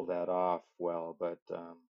pull that off well, but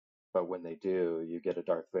when they do, you get a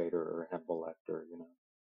Darth Vader or a Hannibal Lecter.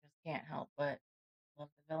 Just can't help but love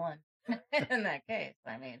the villain in that case.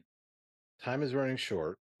 I mean, time is running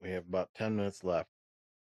short. We have about 10 minutes left.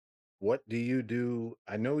 What do you do?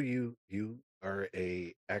 I know you are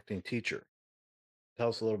a acting teacher. Tell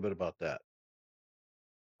us a little bit about that.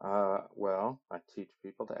 Well, I teach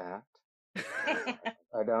people to act.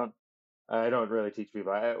 I don't. I don't really teach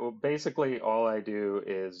people. Well, basically, all I do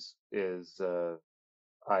is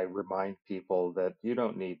I remind people that you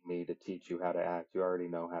don't need me to teach you how to act. You already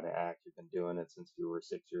know how to act. You've been doing it since you were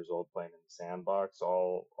 6 years old playing in the sandbox.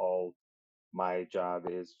 All my job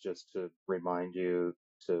is just to remind you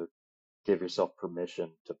to give yourself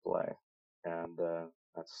permission to play, and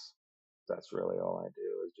that's really all I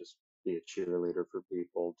do is just be a cheerleader for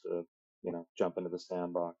people to jump into the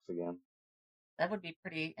sandbox again. that would be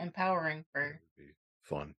pretty empowering That for, would be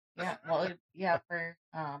fun. yeah, well, yeah, for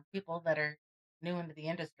people that are new into the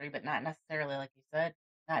industry, but not necessarily, like you said,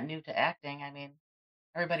 not new to acting. I mean,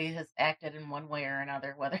 everybody has acted in one way or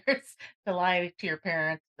another, whether it's to lie to your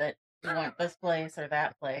parents that you want this place or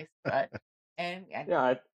that place. But and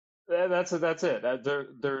Yeah, that's it.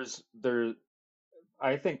 There.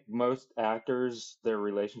 I think most actors, their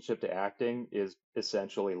relationship to acting is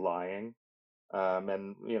essentially lying.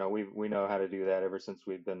 And we know how to do that ever since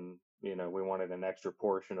we've been, we wanted an extra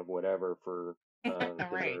portion of whatever for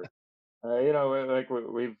right. dessert. Like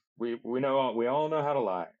we all know how to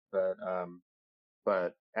lie,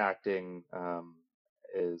 but acting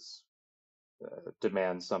is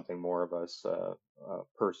demands something more of us,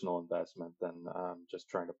 personal investment than just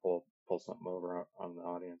trying to pull something over on the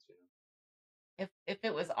audience. If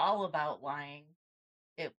it was all about lying,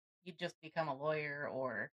 it you'd just become a lawyer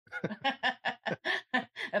or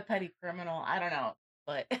a petty criminal. I don't know,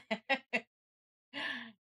 but Now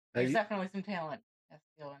there's definitely some talent that's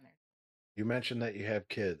go in there. you mentioned that you have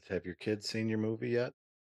kids. Have your kids seen your movie yet?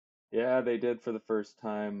 Yeah, they did for the first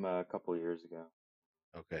time a couple of years ago.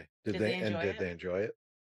 Okay. Did they enjoy Did it? they enjoy it?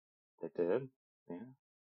 They did. Yeah.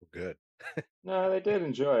 Good. No, they did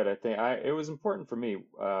enjoy it. I think it was important for me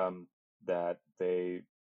that they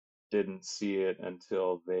didn't see it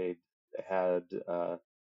had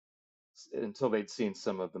until they'd seen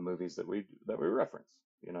some of the movies that we reference,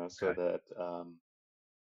 so Okay.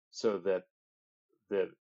 that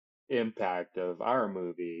the impact of our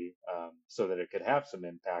movie, so that it could have some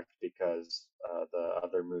impact because the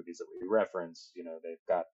other movies that we reference, they've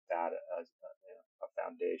got that as a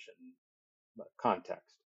foundation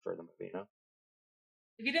context for the movie.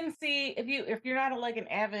 If you didn't see, if you're not like an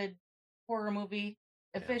avid horror movie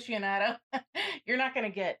Yeah. aficionado, you're not going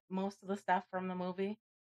to get most of the stuff from the movie.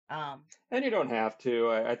 And you don't have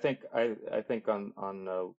to. I think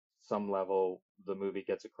on some level the movie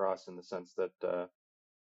gets across in the sense that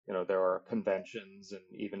there are conventions, and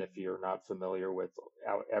even if you're not familiar with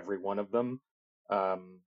every one of them,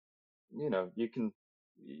 um, you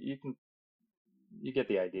get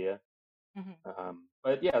the idea. Mhm.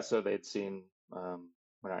 But yeah, so they'd seen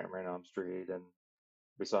When I Ran Elm Street, and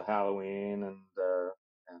we saw Halloween, and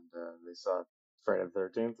they saw Friday the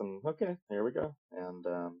 13th, and okay, here we go, and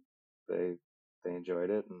they they enjoyed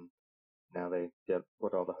it, and now they get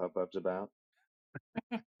what all the hubbub's about.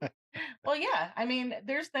 Well, yeah. I mean,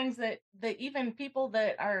 there's things that even people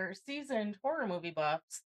that are seasoned horror movie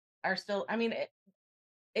buffs are still. I mean,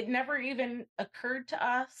 it never even occurred to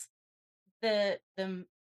us the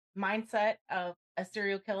mindset of a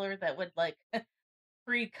serial killer that would like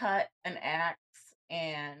pre-cut an axe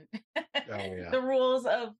and Oh yeah. the rules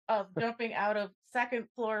of jumping out of second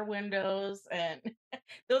floor windows, and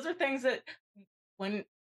those are things that when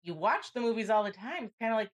you watch the movies all the time, it's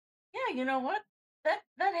kind of like, yeah, you know what? That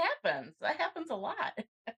happens. That happens a lot.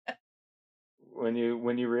 When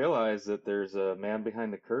you realize that there's a man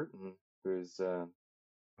behind the curtain who's A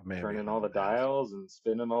man turning behind all the the mask. dials and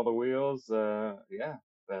spinning all the wheels, yeah,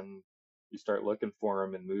 then you start looking for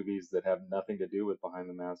him in movies that have nothing to do with behind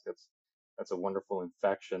the mask. That's a wonderful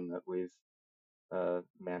infection that we've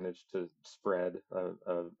managed to spread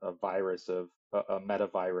a virus of a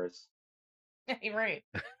metavirus. Right.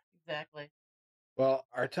 Exactly. Well,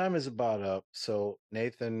 our time is about up. So,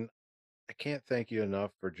 Nathan, I can't thank you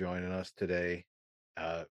enough for joining us today.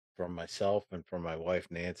 From myself and from my wife,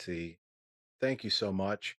 Nancy, thank you so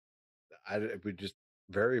much. We're just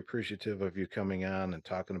very appreciative of you coming on and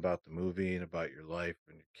talking about the movie and about your life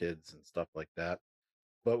and your kids and stuff like that.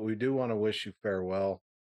 But we do want to wish you farewell.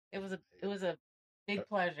 It was a big A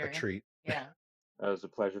pleasure. treat. Yeah. It was a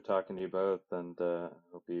pleasure talking to you both, and I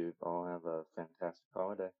hope you all have a fantastic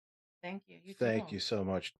holiday. Thank you. You Thank too. you so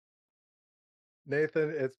much.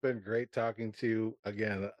 Nathan, it's been great talking to you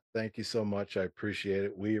again. Thank you so much. I appreciate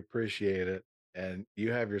it. We appreciate it. And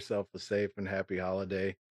you have yourself a safe and happy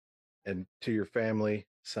holiday. And to your family,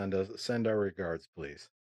 send our regards, please.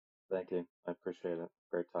 Thank you. I appreciate it.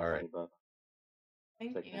 Great All talking to right. you both.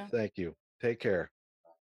 Thank Take you. care. Thank you. Take care.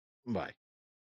 Bye.